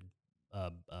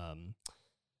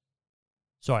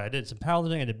 I did some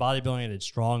powerlifting, I did bodybuilding, I did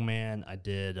strongman, I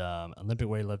did Olympic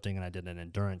weightlifting, and I did an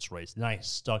endurance race. Then I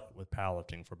stuck with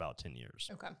powerlifting for about 10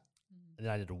 years. Okay. And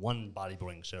then I did one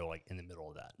bodybuilding show like in the middle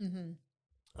of that.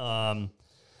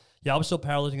 Yeah, I was still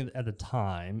powerlifting at the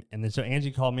time. And then so Angie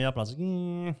called me up, and I was like,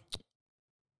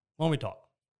 why don't we talk?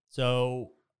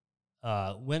 So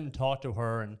went and talked to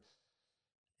her,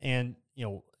 and you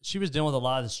know, she was dealing with a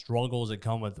lot of the struggles that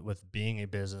come with being a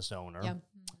business owner. Yeah.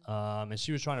 And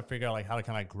she was trying to figure out like how to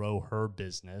kind of grow her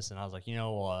business. And I was like,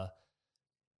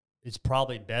 it's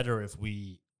probably better if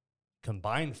we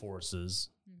combine forces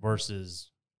versus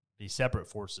be separate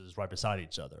forces right beside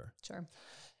each other. Sure.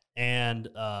 And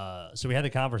so we had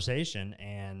the conversation,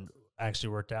 and actually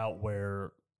worked out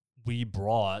where we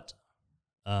brought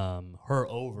her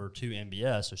over to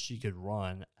MBS so she could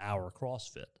run our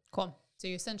CrossFit. Cool. So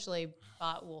you essentially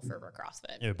bought Wolf River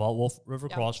CrossFit. Yeah, we bought Wolf River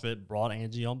CrossFit, brought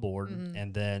Angie on board,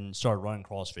 and then started running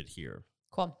CrossFit here.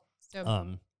 Cool. So,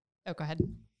 go ahead.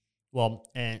 Well,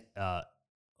 and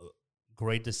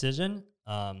great decision,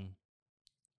 but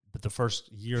the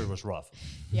first year was rough.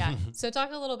 Yeah. So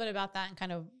talk a little bit about that and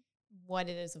kind of what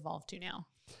it has evolved to now.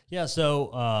 Yeah.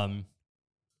 So I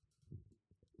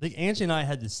think Angie and I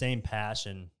had the same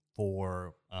passion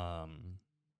for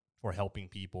helping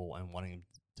people and wanting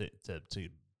to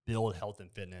build health and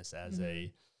fitness as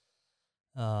a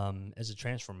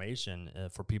transformation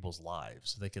for people's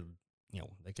lives, so they could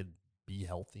be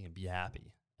healthy and be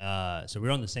happy. So we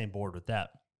were on the same board with that,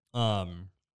 and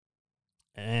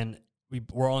we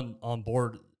were on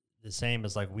board the same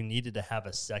as like we needed to have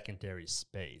a secondary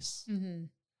space,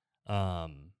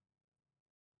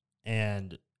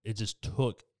 and it just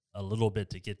took a little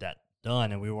bit to get that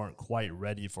done, and we weren't quite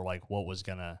ready for like what it was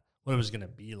gonna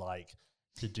be like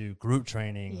to do group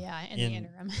training. Yeah, in the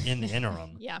interim. In the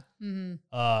interim. Yeah. Mm-hmm.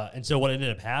 And so what ended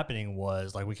up happening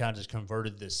was like we kind of just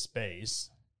converted this space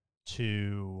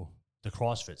to the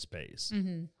CrossFit space.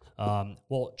 Mm-hmm.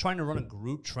 Well, trying to run a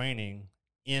group training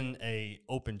in a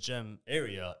open gym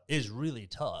area is really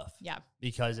tough. Yeah.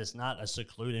 Because it's not a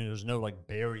secluded, there's no like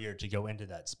barrier to go into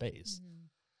that space.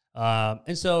 Mm-hmm.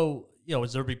 And so, you know,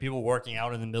 there'd be people working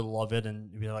out in the middle of it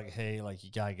and you'd be like, hey, like you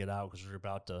gotta get out because we're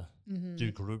about to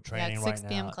do group training right 6 now.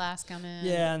 p.m. class coming.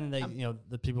 Yeah, and they, you know,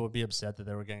 the people would be upset that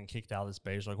they were getting kicked out of the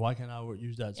space. Like, why can't I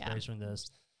use that space from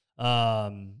this?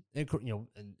 And, you know,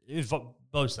 and it was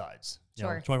both sides. You know,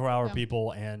 24-hour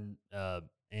people and the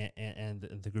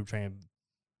group training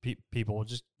people.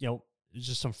 Just, you know, it's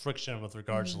just some friction with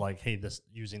regards to like, hey,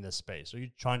 using this space. So you're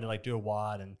trying to like do a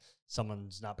WOD and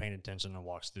someone's not paying attention and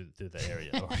walks through the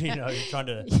area, or you know,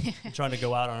 you're trying to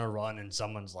go out on a run and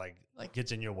someone's like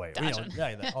gets in your way, or, you know,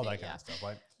 all that kind of stuff,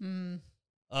 right?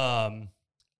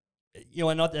 You know,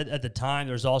 and at the time,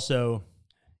 there's also,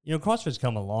 you know, CrossFit's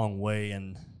come a long way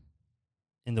in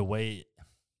the way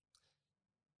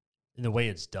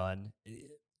it's done.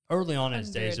 Early on in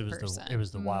its days, it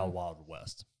was the wild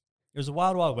west. It was the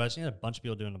wild west. You had a bunch of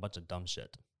people doing a bunch of dumb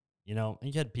shit. You know,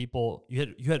 and you had people, you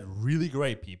had really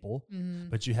great people,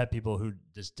 but you had people who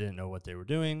just didn't know what they were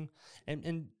doing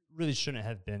and really shouldn't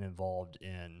have been involved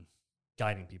in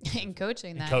guiding people. And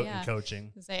coaching and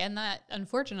coaching. And that,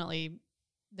 unfortunately,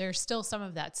 there's still some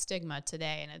of that stigma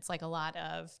today. And it's like a lot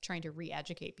of trying to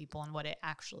re-educate people on what it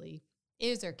actually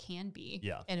is or can be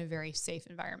in a very safe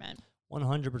environment.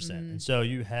 100%. And so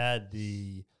you had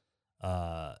you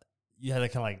had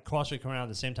that kind of like CrossFit coming out at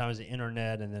the same time as the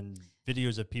internet, and then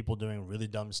videos of people doing really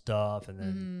dumb stuff, and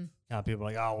then kind of people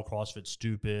like, oh, well, CrossFit's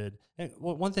stupid. And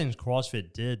one thing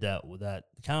CrossFit did that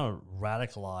kind of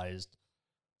radicalized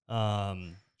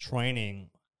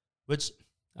training, which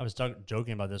I was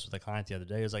joking about this with a client the other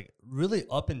day, is like really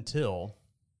up until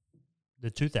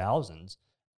the 2000s,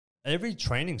 every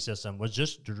training system was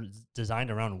just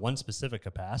designed around one specific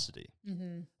capacity.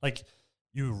 Like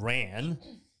you ran,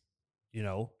 you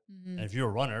know, and if you're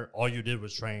a runner, all you did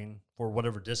was train for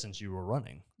whatever distance you were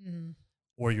running,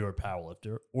 or you're a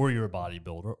powerlifter, or you're a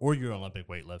bodybuilder, or you're an Olympic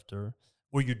weightlifter,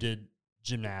 or you did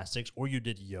gymnastics, or you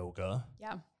did yoga.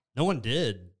 Yeah. No one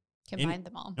did. Combined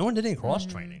them all. No one did any cross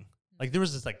training. Like there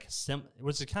was this like, it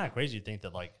was kind of crazy to think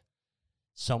that like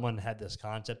someone had this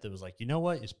concept that was like, you know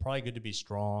what, it's probably good to be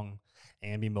strong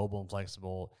and be mobile and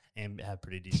flexible and have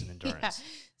pretty decent endurance.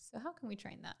 So how can we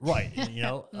train that? Right. And, you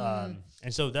know,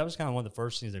 and so that was kind of one of the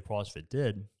first things that CrossFit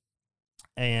did.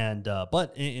 And,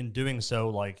 but in doing so,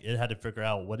 like it had to figure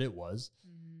out what it was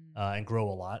and grow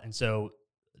a lot. And so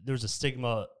there was a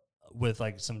stigma with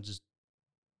like some just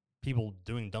people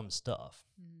doing dumb stuff.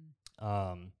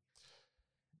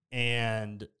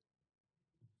 And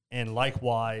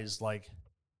likewise, like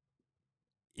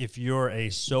if you're a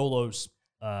solo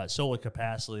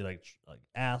capacity, like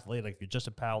athlete, like if you're just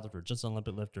a powerlifter, just an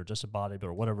Olympic lifter, just a bodybuilder,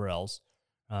 or whatever else,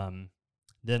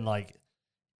 then like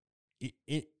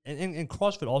and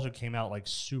CrossFit also came out like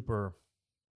super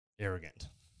arrogant.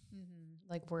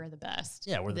 Like we're the best.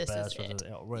 Yeah, we're the best.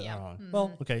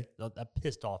 Well, okay, that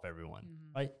pissed off everyone,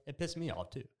 right? It pissed me off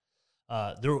too.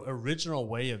 Their original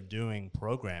way of doing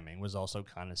programming was also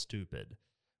kind of stupid,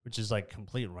 which is like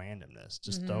complete randomness,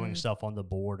 just throwing stuff on the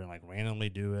board and like randomly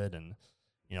do it, and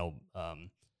you know,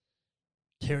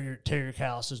 tear your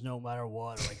calluses no matter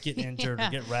what, or like get injured or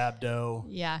get rhabdo.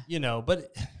 Yeah, you know,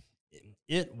 but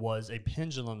it was a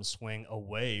pendulum swing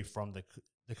away from the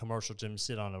commercial gym,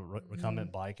 sit on a recumbent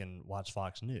bike and watch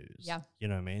Fox News. Yeah, you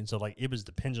know what I mean. So like it was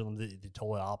the pendulum the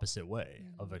totally opposite way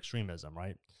of extremism,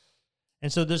 right?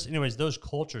 And so those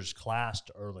cultures clashed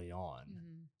early on,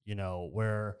 you know,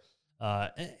 where,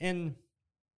 and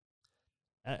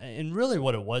really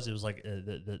what it was like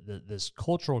this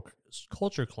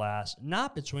culture class,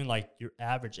 not between like your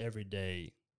average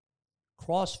everyday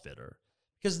CrossFitter,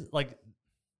 because like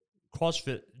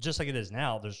CrossFit, just like it is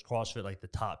now, there's CrossFit, like the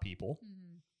top people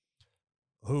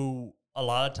who a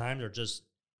lot of times are just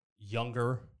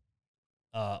younger,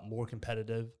 more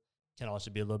competitive, can also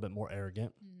be a little bit more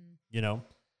arrogant. You know,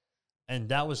 and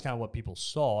that was kind of what people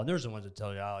saw. And there's the ones that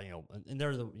tell you, oh, you know, and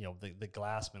there's the, you know, the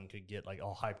Glassman could get like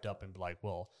all hyped up and be like,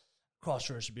 well,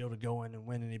 CrossFitters should be able to go in and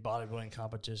win any bodybuilding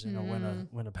competition or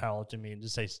win a powerlifting meet, and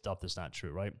just say stuff that's not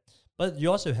true, right? But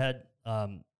you also had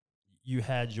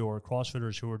your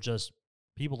CrossFitters who were just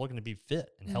people looking to be fit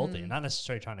and healthy and not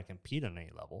necessarily trying to compete on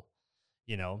any level,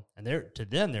 you know. And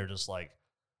they're just like,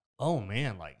 oh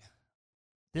man, like,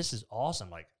 this is awesome.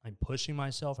 Like, I'm pushing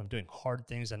myself. I'm doing hard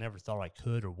things I never thought I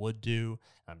could or would do.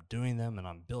 I'm doing them, and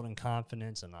I'm building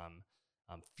confidence, and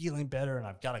I'm feeling better, and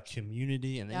I've got a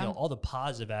community, and then, all the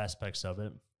positive aspects of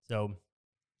it. So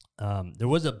there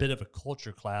was a bit of a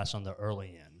culture clash on the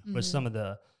early end with some of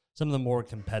the more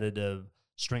competitive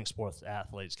strength sports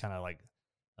athletes, kind of like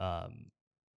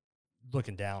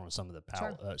looking down on some of the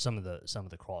some of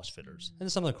the CrossFitters,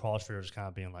 and some of the CrossFitters kind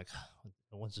of being like,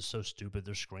 the ones are so stupid,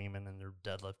 they're screaming and they're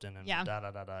deadlifting and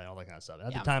all that kind of stuff.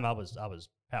 At the time, I was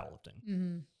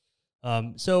powerlifting.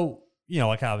 So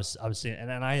like I was seeing,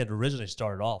 and I had originally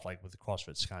started off like with the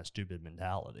CrossFit's kind of stupid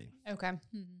mentality. Okay.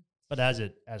 But as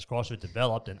CrossFit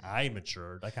developed and I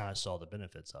matured, I kind of saw the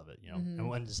benefits of it, and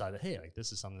went and decided, hey, like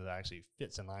this is something that actually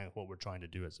fits in line with what we're trying to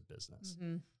do as a business.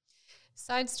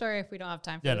 Side story, if we don't have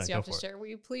time for this, you have to share. Will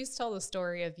you please tell the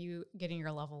story of you getting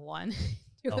your level 1,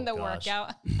 doing the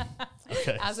workout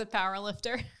as a power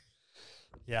lifter?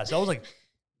 Yeah, so I was like,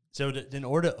 in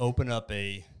order to open up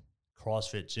a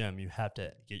CrossFit gym, you have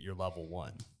to get your level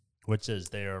 1, which is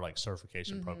their like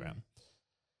certification program.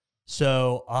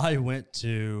 So I went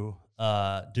to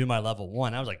do my level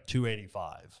 1. I was like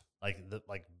 285, like the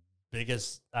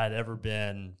biggest I'd ever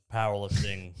been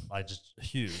powerlifting, like just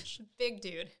huge, big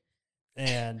dude,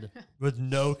 and with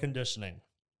no conditioning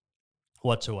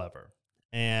whatsoever.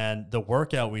 And the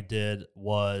workout we did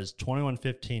was 21,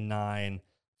 15, 9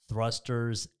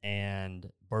 thrusters and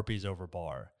burpees over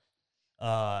bar.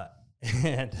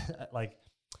 And like,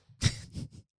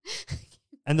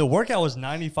 and the workout was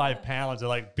 95 pounds. And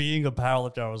like being a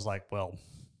powerlifter, I was like, well,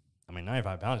 I mean,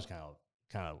 95 pounds is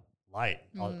kind of light.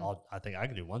 I think I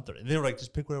can do 130. And they were like,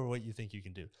 just pick whatever weight you think you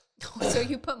can do. So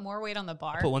you put more weight on the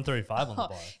bar? I put 135 on the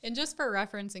bar. And just for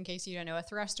reference, in case you don't know, a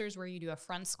thruster is where you do a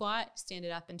front squat, stand it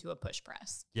up into a push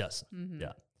press. Yes.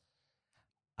 Yeah.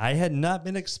 I had not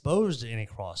been exposed to any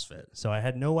CrossFit, so I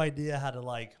had no idea how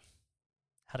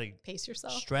to pace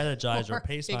yourself, strategize, or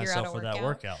pace myself for that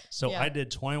workout. So I did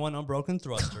 21 unbroken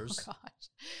thrusters. Oh gosh.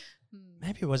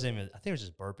 Maybe it wasn't even, I think it was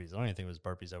just burpees. I don't even think it was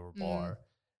burpees over bar.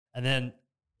 And then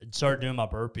started doing my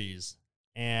burpees,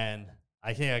 and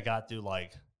I think I got through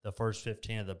like the first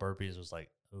 15 of the burpees was like,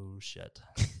 oh shit.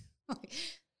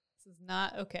 This is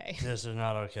not okay. This is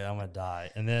not okay. I'm going to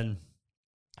die. And then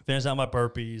finished out my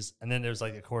burpees. And then there was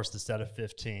like, of course, the set of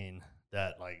 15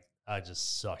 that like, I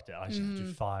just sucked at. I should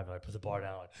do 5, and I put the bar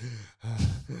down like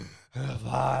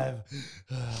 5.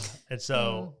 And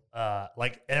so,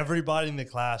 like everybody in the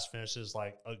class finishes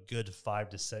like a good 5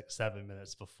 to 6, 7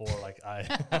 minutes before like I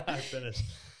finish.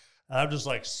 And I'm just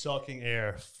like sucking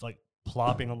air, like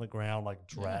plopping on the ground, like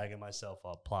dragging myself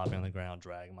up, plopping on the ground,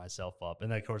 dragging myself up.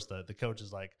 And then of course the coach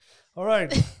is like, all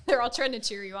right. They're all trying to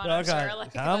cheer you on. I'm sure.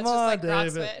 Like, come on,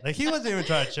 David. Like he wasn't even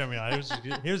trying to cheer me on. He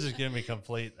was just giving me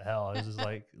complete hell. It was just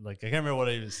like I can't remember what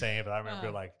he was saying, but I remember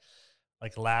like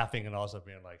laughing and also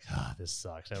being like, this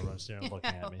sucks. Everyone's staring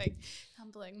looking at me. Like,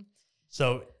 humbling.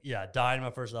 So yeah, died in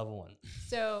my first level 1.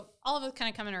 So all of us kind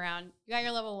of coming around. You got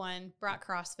your level 1, brought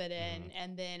CrossFit in,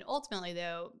 and then ultimately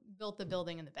though built the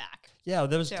building in the back. Yeah,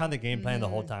 that was kind of the game plan the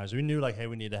whole time. So we knew like, hey,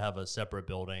 we need to have a separate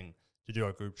building to do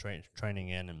our group training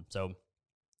in, and so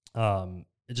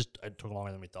it took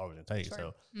longer than we thought it was going to take.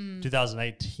 Sure. So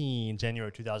 2018,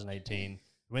 January 2018,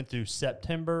 we went through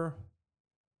September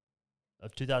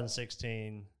of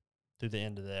 2016. Through the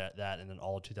end of that, and then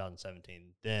all of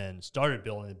 2017. Then started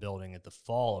building the building at the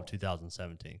fall of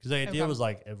 2017. Because the idea was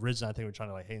like, originally I think we were trying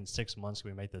to like, hey, in 6 months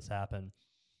can we make this happen?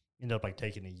 Ended up like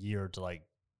taking a year to like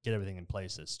get everything in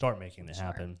place to start making it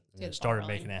happen. And it started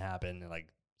making it happen in like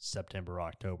September,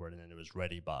 October, and then it was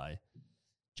ready by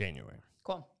January.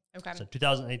 Cool. Okay. So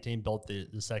 2018 built the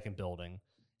second building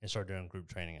and started doing group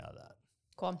training out of that.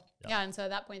 Cool. Yeah. And so at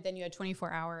that point, then you had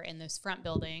 24-hour in this front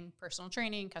building, personal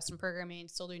training, custom programming,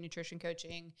 still doing nutrition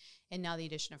coaching, and now the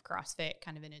addition of CrossFit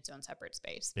kind of in its own separate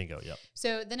space. Bingo. Yep.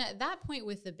 So then at that point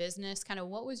with the business, kind of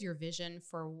what was your vision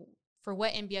for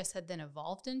what MBS had then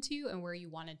evolved into and where you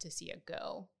wanted to see it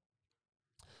go?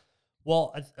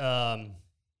 Well, it's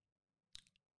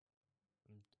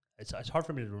hard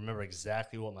for me to remember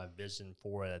exactly what my vision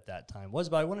for it at that time was,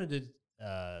 but I wanted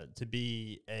to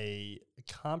be a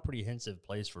comprehensive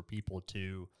place for people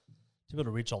to be able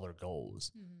to reach all their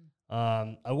goals.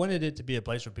 I wanted it to be a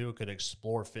place where people could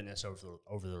explore fitness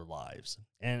over their lives,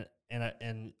 and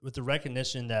with the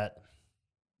recognition that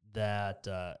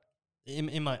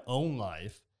in my own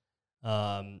life,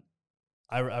 I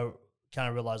kind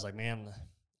of realized like, man,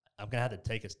 I'm gonna have to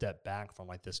take a step back from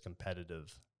like this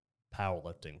competitive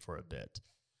powerlifting for a bit.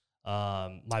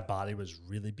 My body was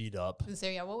really beat up. So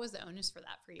yeah, what was the onus for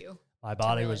that for you? My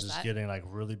body was realize just that? getting like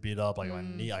really beat up. Like my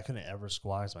knee, I couldn't ever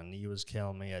squat 'cause my knee was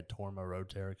killing me. I had torn my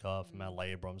rotator cuff and my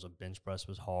labrums. A bench press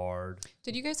was hard.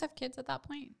 Did you guys have kids at that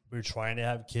point? We were trying to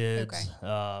have kids.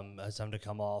 I had time to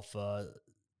come off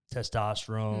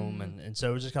testosterone. And so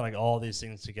it was just kind of like all these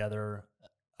things together.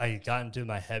 I got into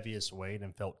my heaviest weight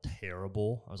and felt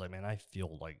terrible. I was like, man, I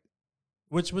feel like,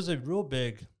 which was a real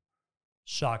big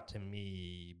shock to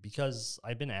me because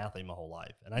I've been an athlete my whole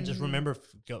life. And I just remember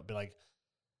trying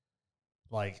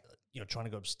to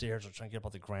go upstairs or trying to get up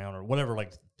off the ground or whatever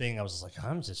thing. I was just like,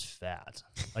 I'm just fat.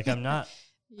 Like I'm not,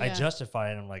 I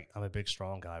justify it. I'm like, I'm a big,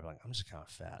 strong guy. But like, I'm just kind of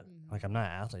fat. Like I'm not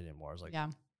an athlete anymore. I was like,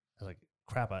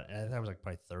 crap. I think I was like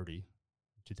probably 30,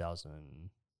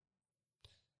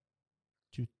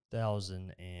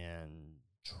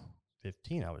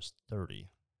 2015, I was 30.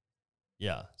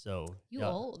 Yeah. So you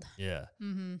old. Yeah.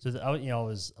 So I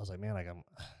was like, man, like I'm,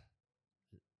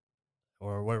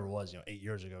 or whatever it was, 8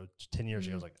 years ago, 10 years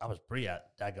ago, I was pretty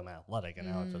daggum athletic, and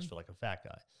now I just feel like a fat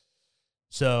guy.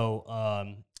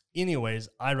 So, anyways,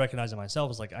 I recognized in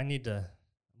myself, I'm gonna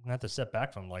have to step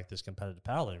back from like this competitive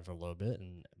powerlifting for a little bit,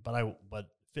 but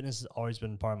fitness has always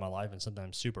been part of my life and something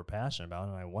I'm super passionate about,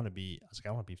 and I want to be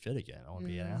fit again. I want to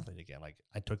be an athlete again. Like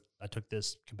I took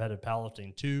this competitive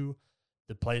powerlifting to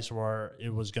the place where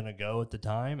it was going to go at the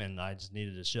time, and I just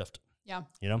needed to shift. Yeah.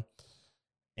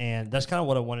 And that's kind of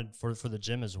what I wanted for the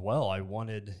gym as well. I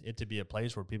wanted it to be a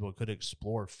place where people could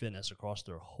explore fitness across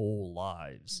their whole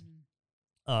lives.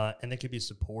 And they could be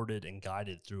supported and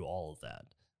guided through all of that.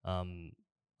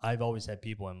 I've always had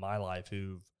people in my life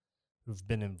who've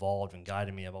been involved and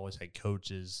guided me. I've always had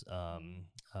coaches,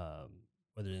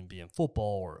 whether it be in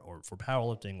football or for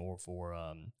powerlifting or for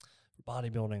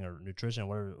bodybuilding or nutrition,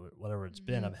 whatever it's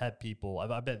been. I've had people.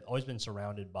 I've always been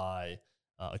surrounded by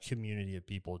a community of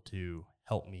people to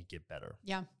help me get better.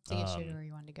 Yeah, to get you to where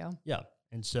you wanted to go. Yeah,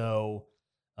 and so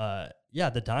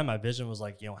at the time, my vision was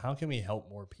like, how can we help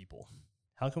more people?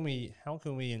 How can we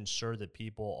ensure that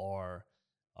people are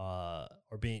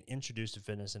being introduced to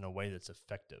fitness in a way that's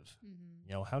effective?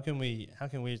 How can we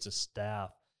as a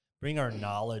staff bring our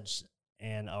knowledge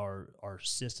and our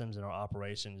systems and our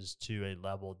operations to a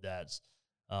level that's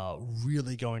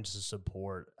really going to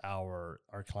support our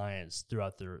clients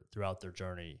throughout their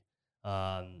journey,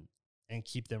 and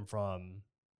keep them from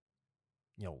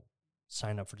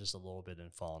signing up for just a little bit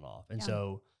and falling off. And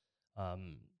so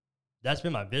that's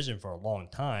been my vision for a long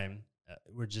time.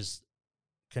 We're just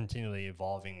continually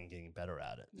evolving and getting better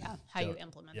at it. Yeah, how you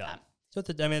implement that. So at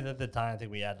the time, I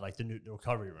think we had like the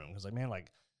recovery room, because like, man,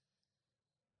 like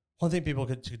one thing people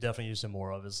could definitely use some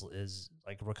more of is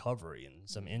like recovery and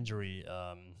some injury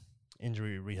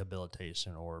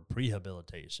rehabilitation or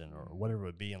prehabilitation or whatever it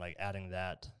would be, and like adding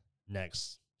that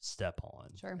next step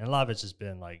on. Sure. And a lot of it's just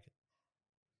been like,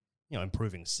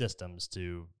 improving systems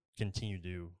to continue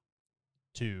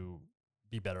to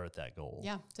be better at that goal.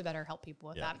 Yeah, to better help people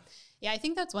with that. Yeah, I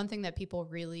think that's one thing that people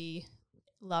really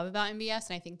love about MBS,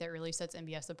 and I think that really sets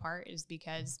MBS apart, is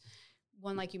because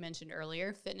one, like you mentioned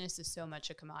earlier, fitness is so much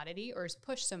a commodity, or is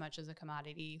pushed so much as a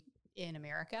commodity in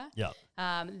America. Yeah.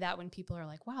 That when people are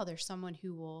like, wow, there's someone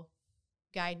who will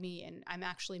guide me and I'm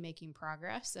actually making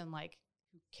progress and like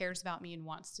who cares about me and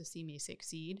wants to see me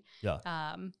succeed.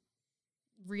 Yeah.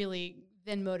 Really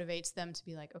then motivates them to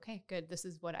be like, okay, good. This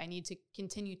is what I need to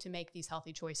continue to make these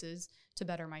healthy choices to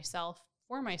better myself,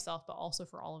 for myself, but also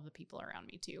for all of the people around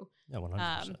me too. Yeah,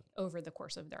 100%. Over the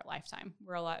course of their lifetime.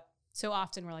 So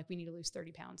often we're like, we need to lose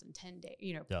 30 pounds in 10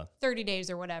 days, 30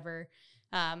 days or whatever,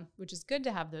 which is good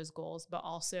to have those goals. But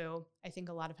also I think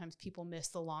a lot of times people miss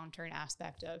the long-term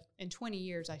aspect of, in 20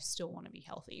 years, I still want to be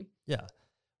healthy. Yeah.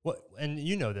 And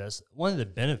this, one of the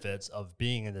benefits of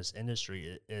being in this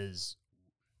industry is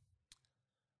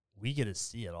we get to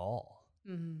see it all.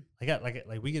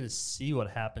 Like we get to see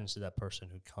what happens to that person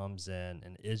who comes in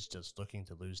and is just looking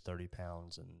to lose 30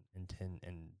 pounds in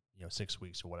 6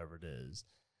 weeks or whatever it is.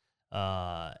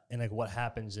 And like what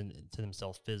happens to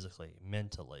themselves physically,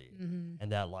 mentally,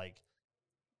 and that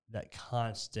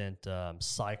constant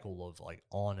cycle of like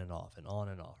on and off,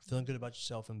 feeling good about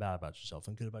yourself and bad about yourself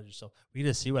and good about yourself. We get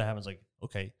to see what happens. Like,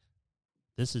 okay,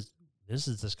 this is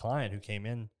this client who came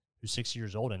in who's 6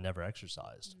 years old and never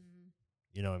exercised.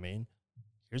 You know what I mean?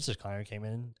 Here's this client who came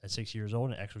in at 6 years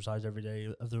old and exercised every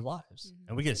day of their lives.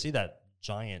 And we get to see that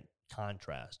giant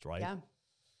contrast, right? Yeah.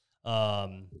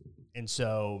 And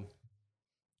so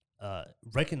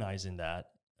recognizing that,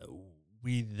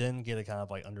 we then get to kind of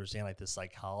like understand like the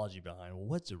psychology behind, well,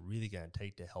 what's it really going to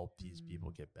take to help these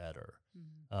people get better?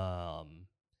 And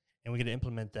we get to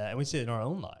implement that, and we see it in our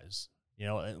own lives.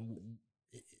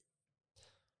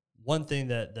 one thing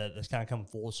that's kind of come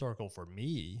full circle for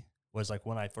me was like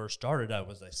when I first started, I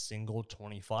was a single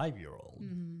 25-year-old,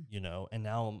 and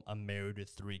now I'm married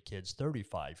with 3 kids,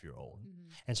 35-year-old.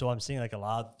 And so I'm seeing like a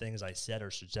lot of things I said or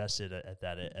suggested at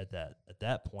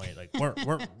that point, like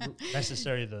weren't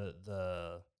necessarily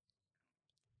the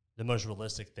most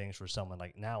realistic things for someone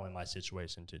like now in my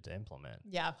situation to implement.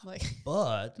 Yeah.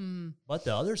 But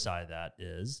the other side of that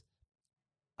is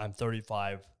I'm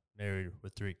 35, married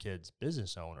with 3 kids,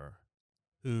 business owner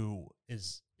who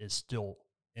is still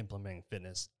implementing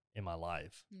fitness in my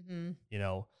life, and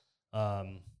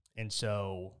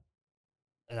so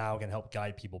now I can help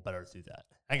guide people better through that.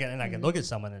 I can look at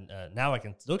someone and now I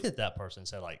can look at that person and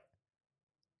say like,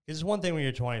 it's one thing when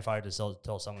you're 25 to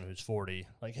tell someone who's 40,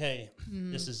 like, hey,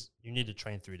 you need to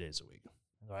train 3 days a week.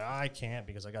 Like, I can't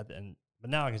because I got that. But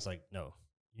now it's like, no,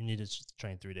 you need to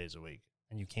train 3 days a week.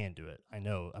 And you can do it. I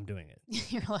know I'm doing it.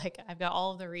 You're like, I've got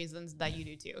all of the reasons that you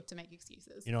do too to make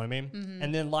excuses. You know what I mean?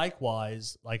 And then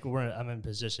likewise, like I'm in a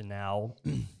position now,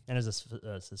 and as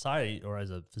a society or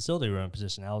as a facility, we're in a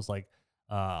position now. It's like,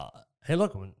 hey,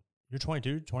 look, when you're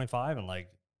 22, 25, and like,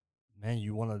 man,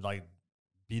 you want to like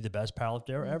be the best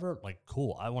powerlifter ever? Like,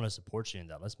 cool. I want to support you in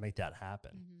that. Let's make that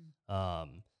happen.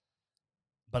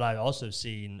 But I've also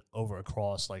seen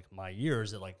across like my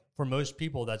years that like for most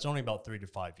people, that's only about 3 to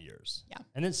 5 years. Yeah.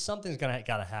 And then something's got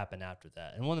to happen after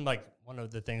that. And one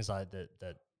of the things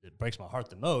that breaks my heart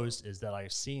the most is that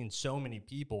I've seen so many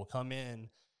people come in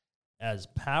as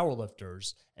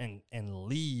powerlifters and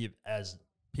leave as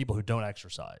people who don't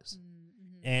exercise.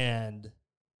 And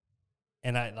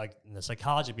I like the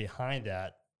psychology behind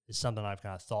that is something I've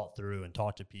kind of thought through and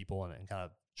talked to people and kind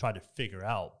of tried to figure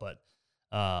out. But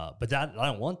that I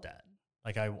don't want that.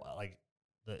 Like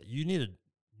you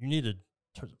need to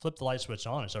flip the light switch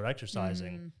on and start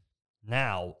exercising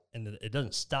now, and it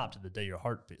doesn't stop to the day your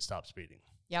heart stops beating.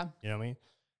 Yeah, you know what I mean.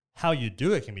 How you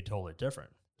do it can be totally different.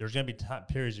 There's going to be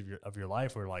periods of your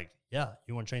life where like, yeah,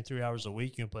 you want to train 3 hours a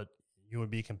week. You want to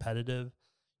be competitive.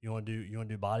 You want to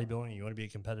do bodybuilding. You want to be a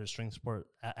competitive strength sport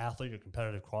athlete or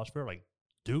competitive CrossFit. Like,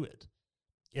 do it.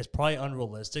 It's probably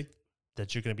unrealistic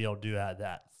that you're going to be able to do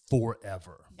that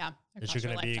forever. Yeah. That you're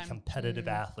going to be a competitive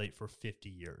athlete for 50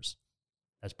 years.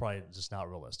 That's probably just not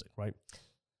realistic, right?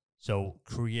 So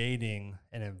creating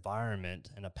an environment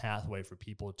and a pathway for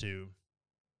people to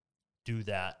do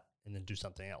that and then do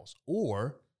something else.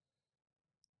 Or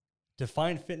to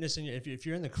find fitness in if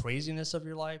you're in the craziness of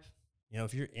your life,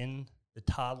 if you're in the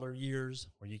toddler years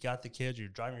where you got the kids, you're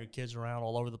driving your kids around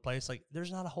all over the place, like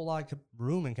there's not a whole lot of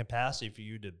room and capacity for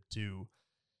you to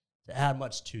add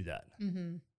much to that.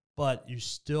 But you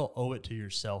still owe it to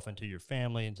yourself and to your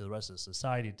family and to the rest of the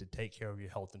society to take care of your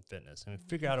health and fitness and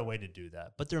figure out a way to do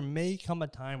that. But there may come a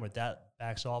time where that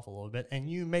backs off a little bit and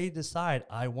you may decide,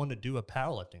 I want to do a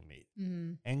powerlifting meet.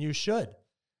 And you should.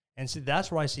 And see, that's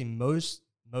where I see most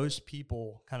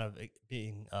people kind of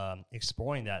being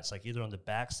exploring that. It's like either on the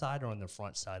back side or on the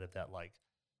front side of that like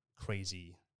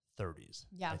crazy 30s.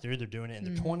 Yeah. Like they're either doing it in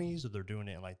their 20s or they're doing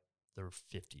it in like their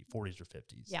 40s or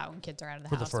 50s. Yeah, when kids are out of the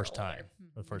house. For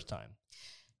the first time.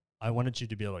 I wanted you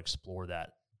to be able to explore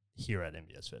that here at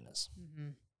MBS Fitness.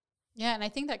 Yeah, and I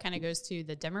think that kind of goes to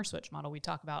the dimmer switch model we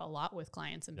talk about a lot with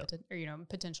clients and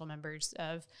potential members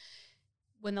of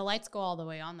when the lights go all the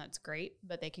way on, that's great,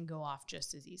 but they can go off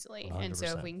just as easily. 100%. And so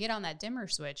if we can get on that dimmer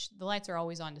switch, the lights are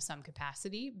always on to some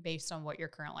capacity based on what your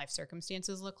current life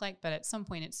circumstances look like, but at some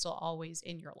point it's still always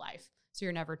in your life. So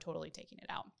you're never totally taking it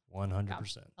out.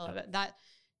 100%. Yeah, I love it. That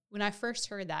when I first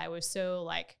heard that, it was so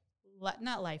like,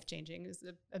 not life-changing is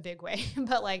a big way,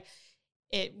 but like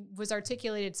it was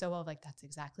articulated so well, like that's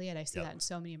exactly it. I see that in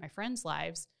so many of my friends'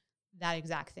 lives, that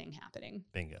exact thing happening.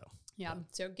 Bingo. Yeah.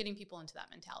 So getting people into that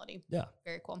mentality. Yeah.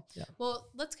 Very cool. Yeah. Well,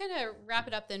 let's kind of wrap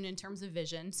it up then in terms of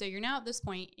vision. So you're now at this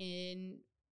point in,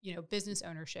 business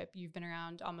ownership. You've been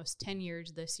around almost 10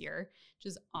 years this year, which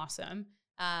is awesome.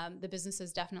 The business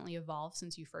has definitely evolved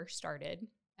since you first started.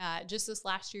 Just this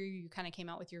last year, you kind of came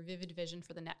out with your vivid vision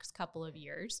for the next couple of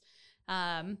years. Do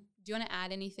you want to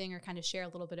add anything or kind of share a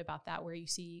little bit about that, where you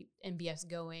see MBS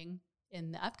going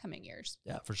in the upcoming years?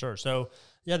 Yeah, for sure. So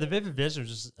the vivid vision is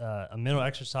just a mental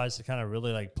exercise to kind of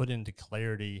really like put into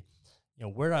clarity,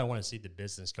 where do I want to see the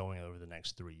business going over the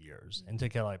next 3 years, and to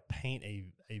kind of like paint a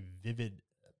vivid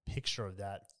picture of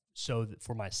that. So that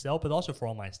for myself, but also for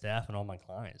all my staff and all my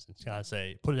clients, and kind of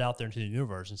say, put it out there into the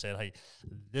universe and say, hey,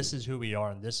 this is who we are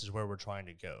and this is where we're trying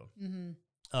to go.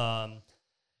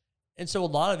 And so a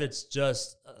lot of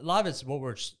it's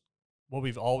what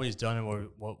we've always done and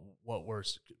what we're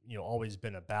always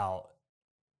been about,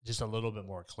 just a little bit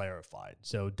more clarified.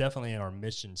 So definitely in our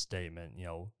mission statement,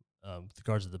 with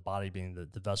regards to the body being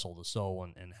the vessel of the soul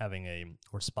and having a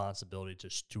responsibility to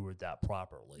steward that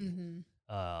properly.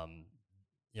 I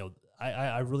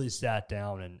really sat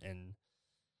down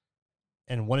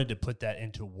and wanted to put that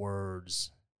into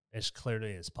words as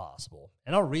clearly as possible.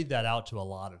 And I'll read that out to a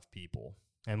lot of people.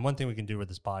 And one thing we can do with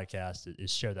this podcast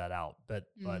is share that out.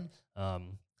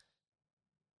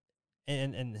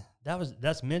 And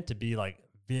that's meant to be like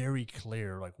very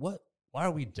clear. Like why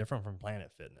are we different from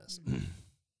Planet Fitness?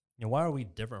 Why are we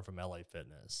different from LA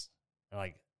Fitness? And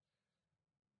like,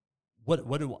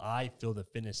 what do I feel the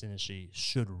fitness industry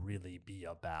should really be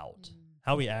about?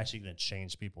 How are we actually going to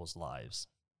change people's lives?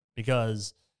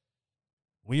 Because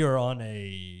we are on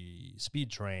a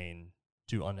speed train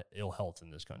to ill health in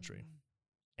this country.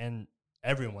 And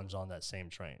everyone's on that same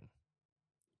train.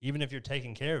 Even if you're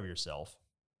taking care of yourself,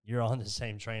 you're on the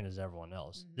same train as everyone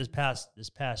else. This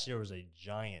past year was a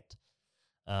giant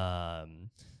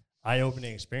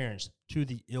eye-opening experience to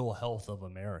the ill health of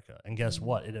America. And guess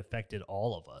what? It affected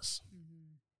all of us.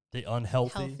 The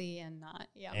unhealthy. Healthy and not,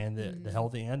 yeah. And the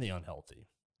healthy and the unhealthy,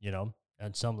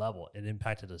 at some level. It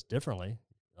impacted us differently.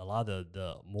 A lot of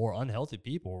the more unhealthy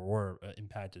people were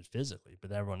impacted physically,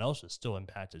 but everyone else was still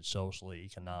impacted socially,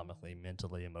 economically,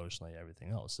 mentally, emotionally, everything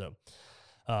else. So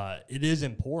it is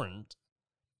important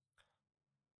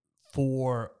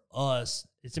for us.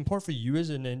 It's important for you as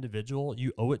an individual.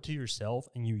 You owe it to yourself,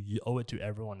 and you owe it to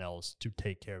everyone else to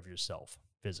take care of yourself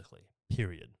physically,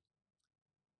 period.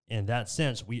 In that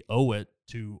sense, we owe it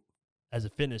to, as a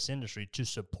fitness industry, to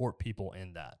support people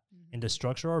in that and to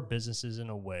structure our businesses in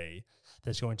a way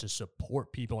that's going to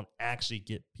support people and actually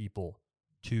get people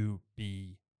to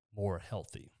be more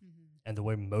healthy. And the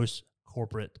way most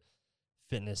corporate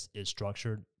fitness is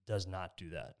structured does not do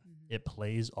that. It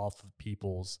plays off of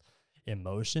people's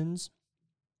emotions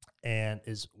and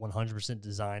is 100%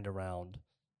 designed around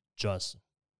just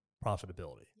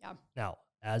profitability. Yeah. Now,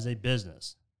 as a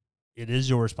business, it is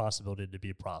your responsibility to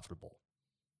be profitable,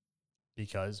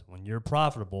 because when you're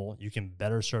profitable, you can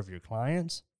better serve your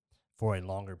clients for a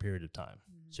longer period of time.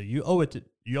 So you owe it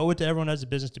to everyone as a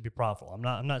business to be profitable.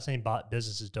 I'm not saying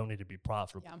businesses don't need to be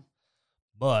profitable,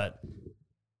 but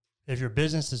if your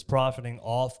business is profiting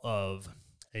off of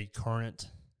a current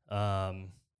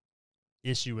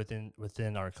issue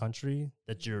within our country,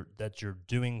 that you're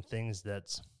doing things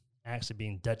that's actually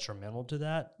being detrimental to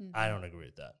that, I don't agree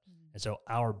with that. And so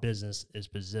our business is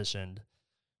positioned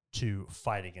to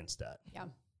fight against that. Yeah.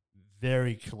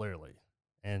 Very clearly.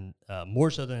 And more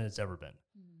so than it's ever been.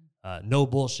 No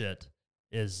bullshit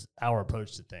is our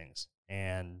approach to things.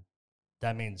 And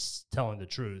that means telling the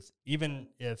truth, even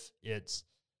if it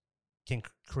can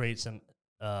create some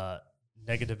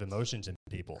negative emotions in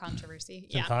people. Controversy.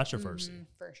 Some controversy.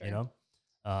 For sure.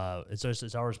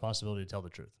 It's our responsibility to tell the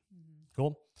truth.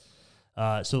 Cool.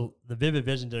 So the Vivid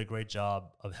Vision did a great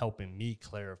job of helping me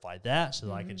clarify that so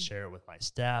that I can share it with my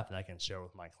staff, and I can share it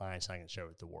with my clients, and I can share it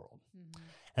with the world.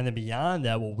 And then beyond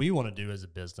that, what we want to do as a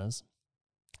business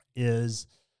is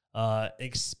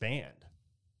expand.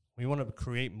 We want to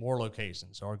create more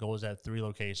locations. So our goal is to have 3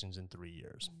 locations in 3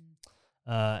 years.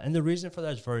 And the reason for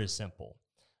that is very simple.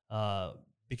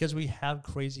 Because we have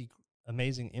crazy,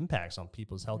 amazing impacts on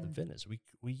people's health and fitness.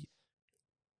 We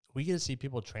get to see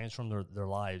people transform their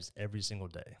lives every single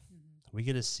day. We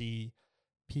get to see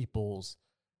people's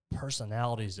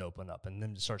personalities open up and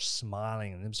them start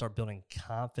smiling and them start building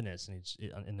confidence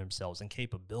in themselves and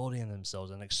capability in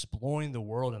themselves and exploring the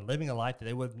world and living a life that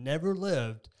they would have never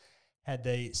lived had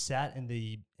they sat in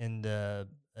the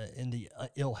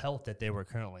ill health that they were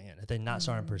currently in, had they not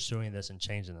started pursuing this and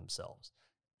changing themselves.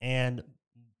 And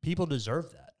people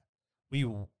deserve that.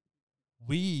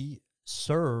 We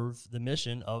serve the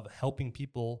mission of helping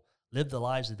people live the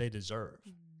lives that they deserve.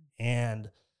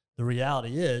 And the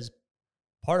reality is,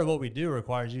 part of what we do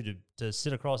requires you to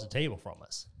sit across the table from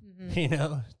us,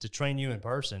 to train you in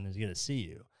person and to get to see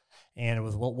you. And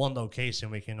with one location,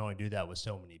 we can only do that with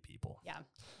so many people. Yeah.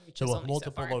 So with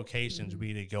multiple locations, we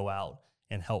need to go out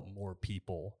and help more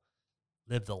people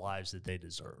live the lives that they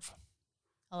deserve.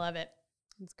 I love it.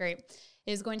 It's great.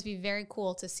 It is going to be very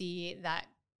cool to see that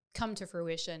come to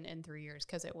fruition in 3 years,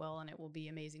 because it will, and it will be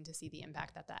amazing to see the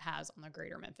impact that has on the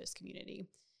greater Memphis community.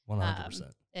 100%.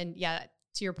 And yeah,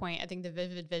 to your point, I think the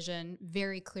Vivid Vision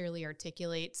very clearly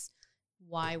articulates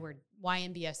why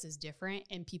MBS is different,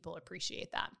 and people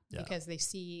appreciate that because they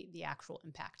see the actual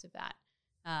impact of that.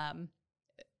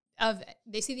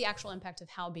 They see the actual impact of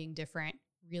how being different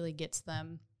really gets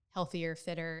them healthier,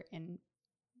 fitter, and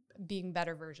being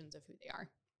better versions of who they are.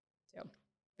 So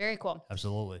very cool.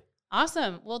 Absolutely.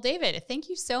 Awesome. Well, David, thank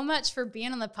you so much for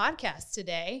being on the podcast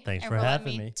today. Thanks and for having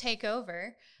letting me. Take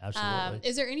over. Absolutely.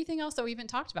 Is there anything else that we haven't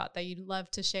talked about that you'd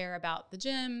love to share about the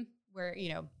gym, where,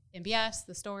 MBS,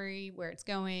 the story, where it's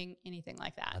going, anything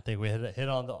like that? I think we hit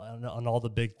on all the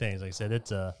big things. Like I said,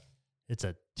 it's a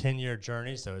 10-year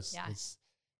journey, so it's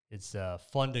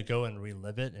fun to go and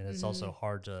relive it, and it's also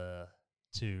hard to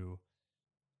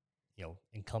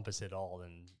encompass it all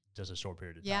in just a short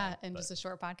period of time. Yeah, in just a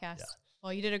short podcast. Yeah.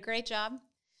 Well, you did a great job.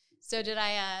 So did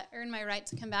I earn my right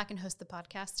to come back and host the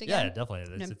podcast again? Yeah,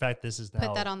 definitely. In fact, this is now...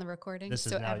 Put that on the recording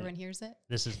so everyone hears it?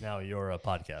 This is now your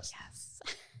podcast. Yes.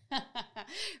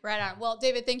 Right on. Well,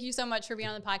 David, thank you so much for being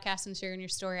on the podcast and sharing your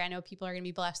story. I know people are going to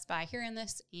be blessed by hearing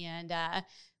this, and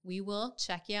we will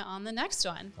check you on the next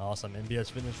one. Awesome. NBS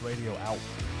Fitness Radio out.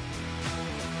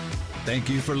 Thank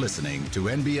you for listening to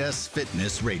NBS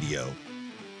Fitness Radio.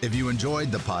 If you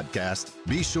enjoyed the podcast,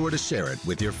 be sure to share it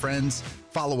with your friends,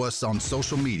 follow us on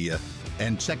social media,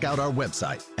 and check out our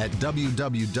website at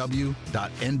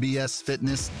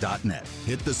www.nbsfitness.net.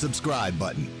 Hit the subscribe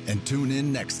button and tune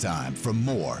in next time for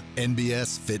more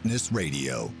NBS Fitness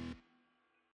Radio.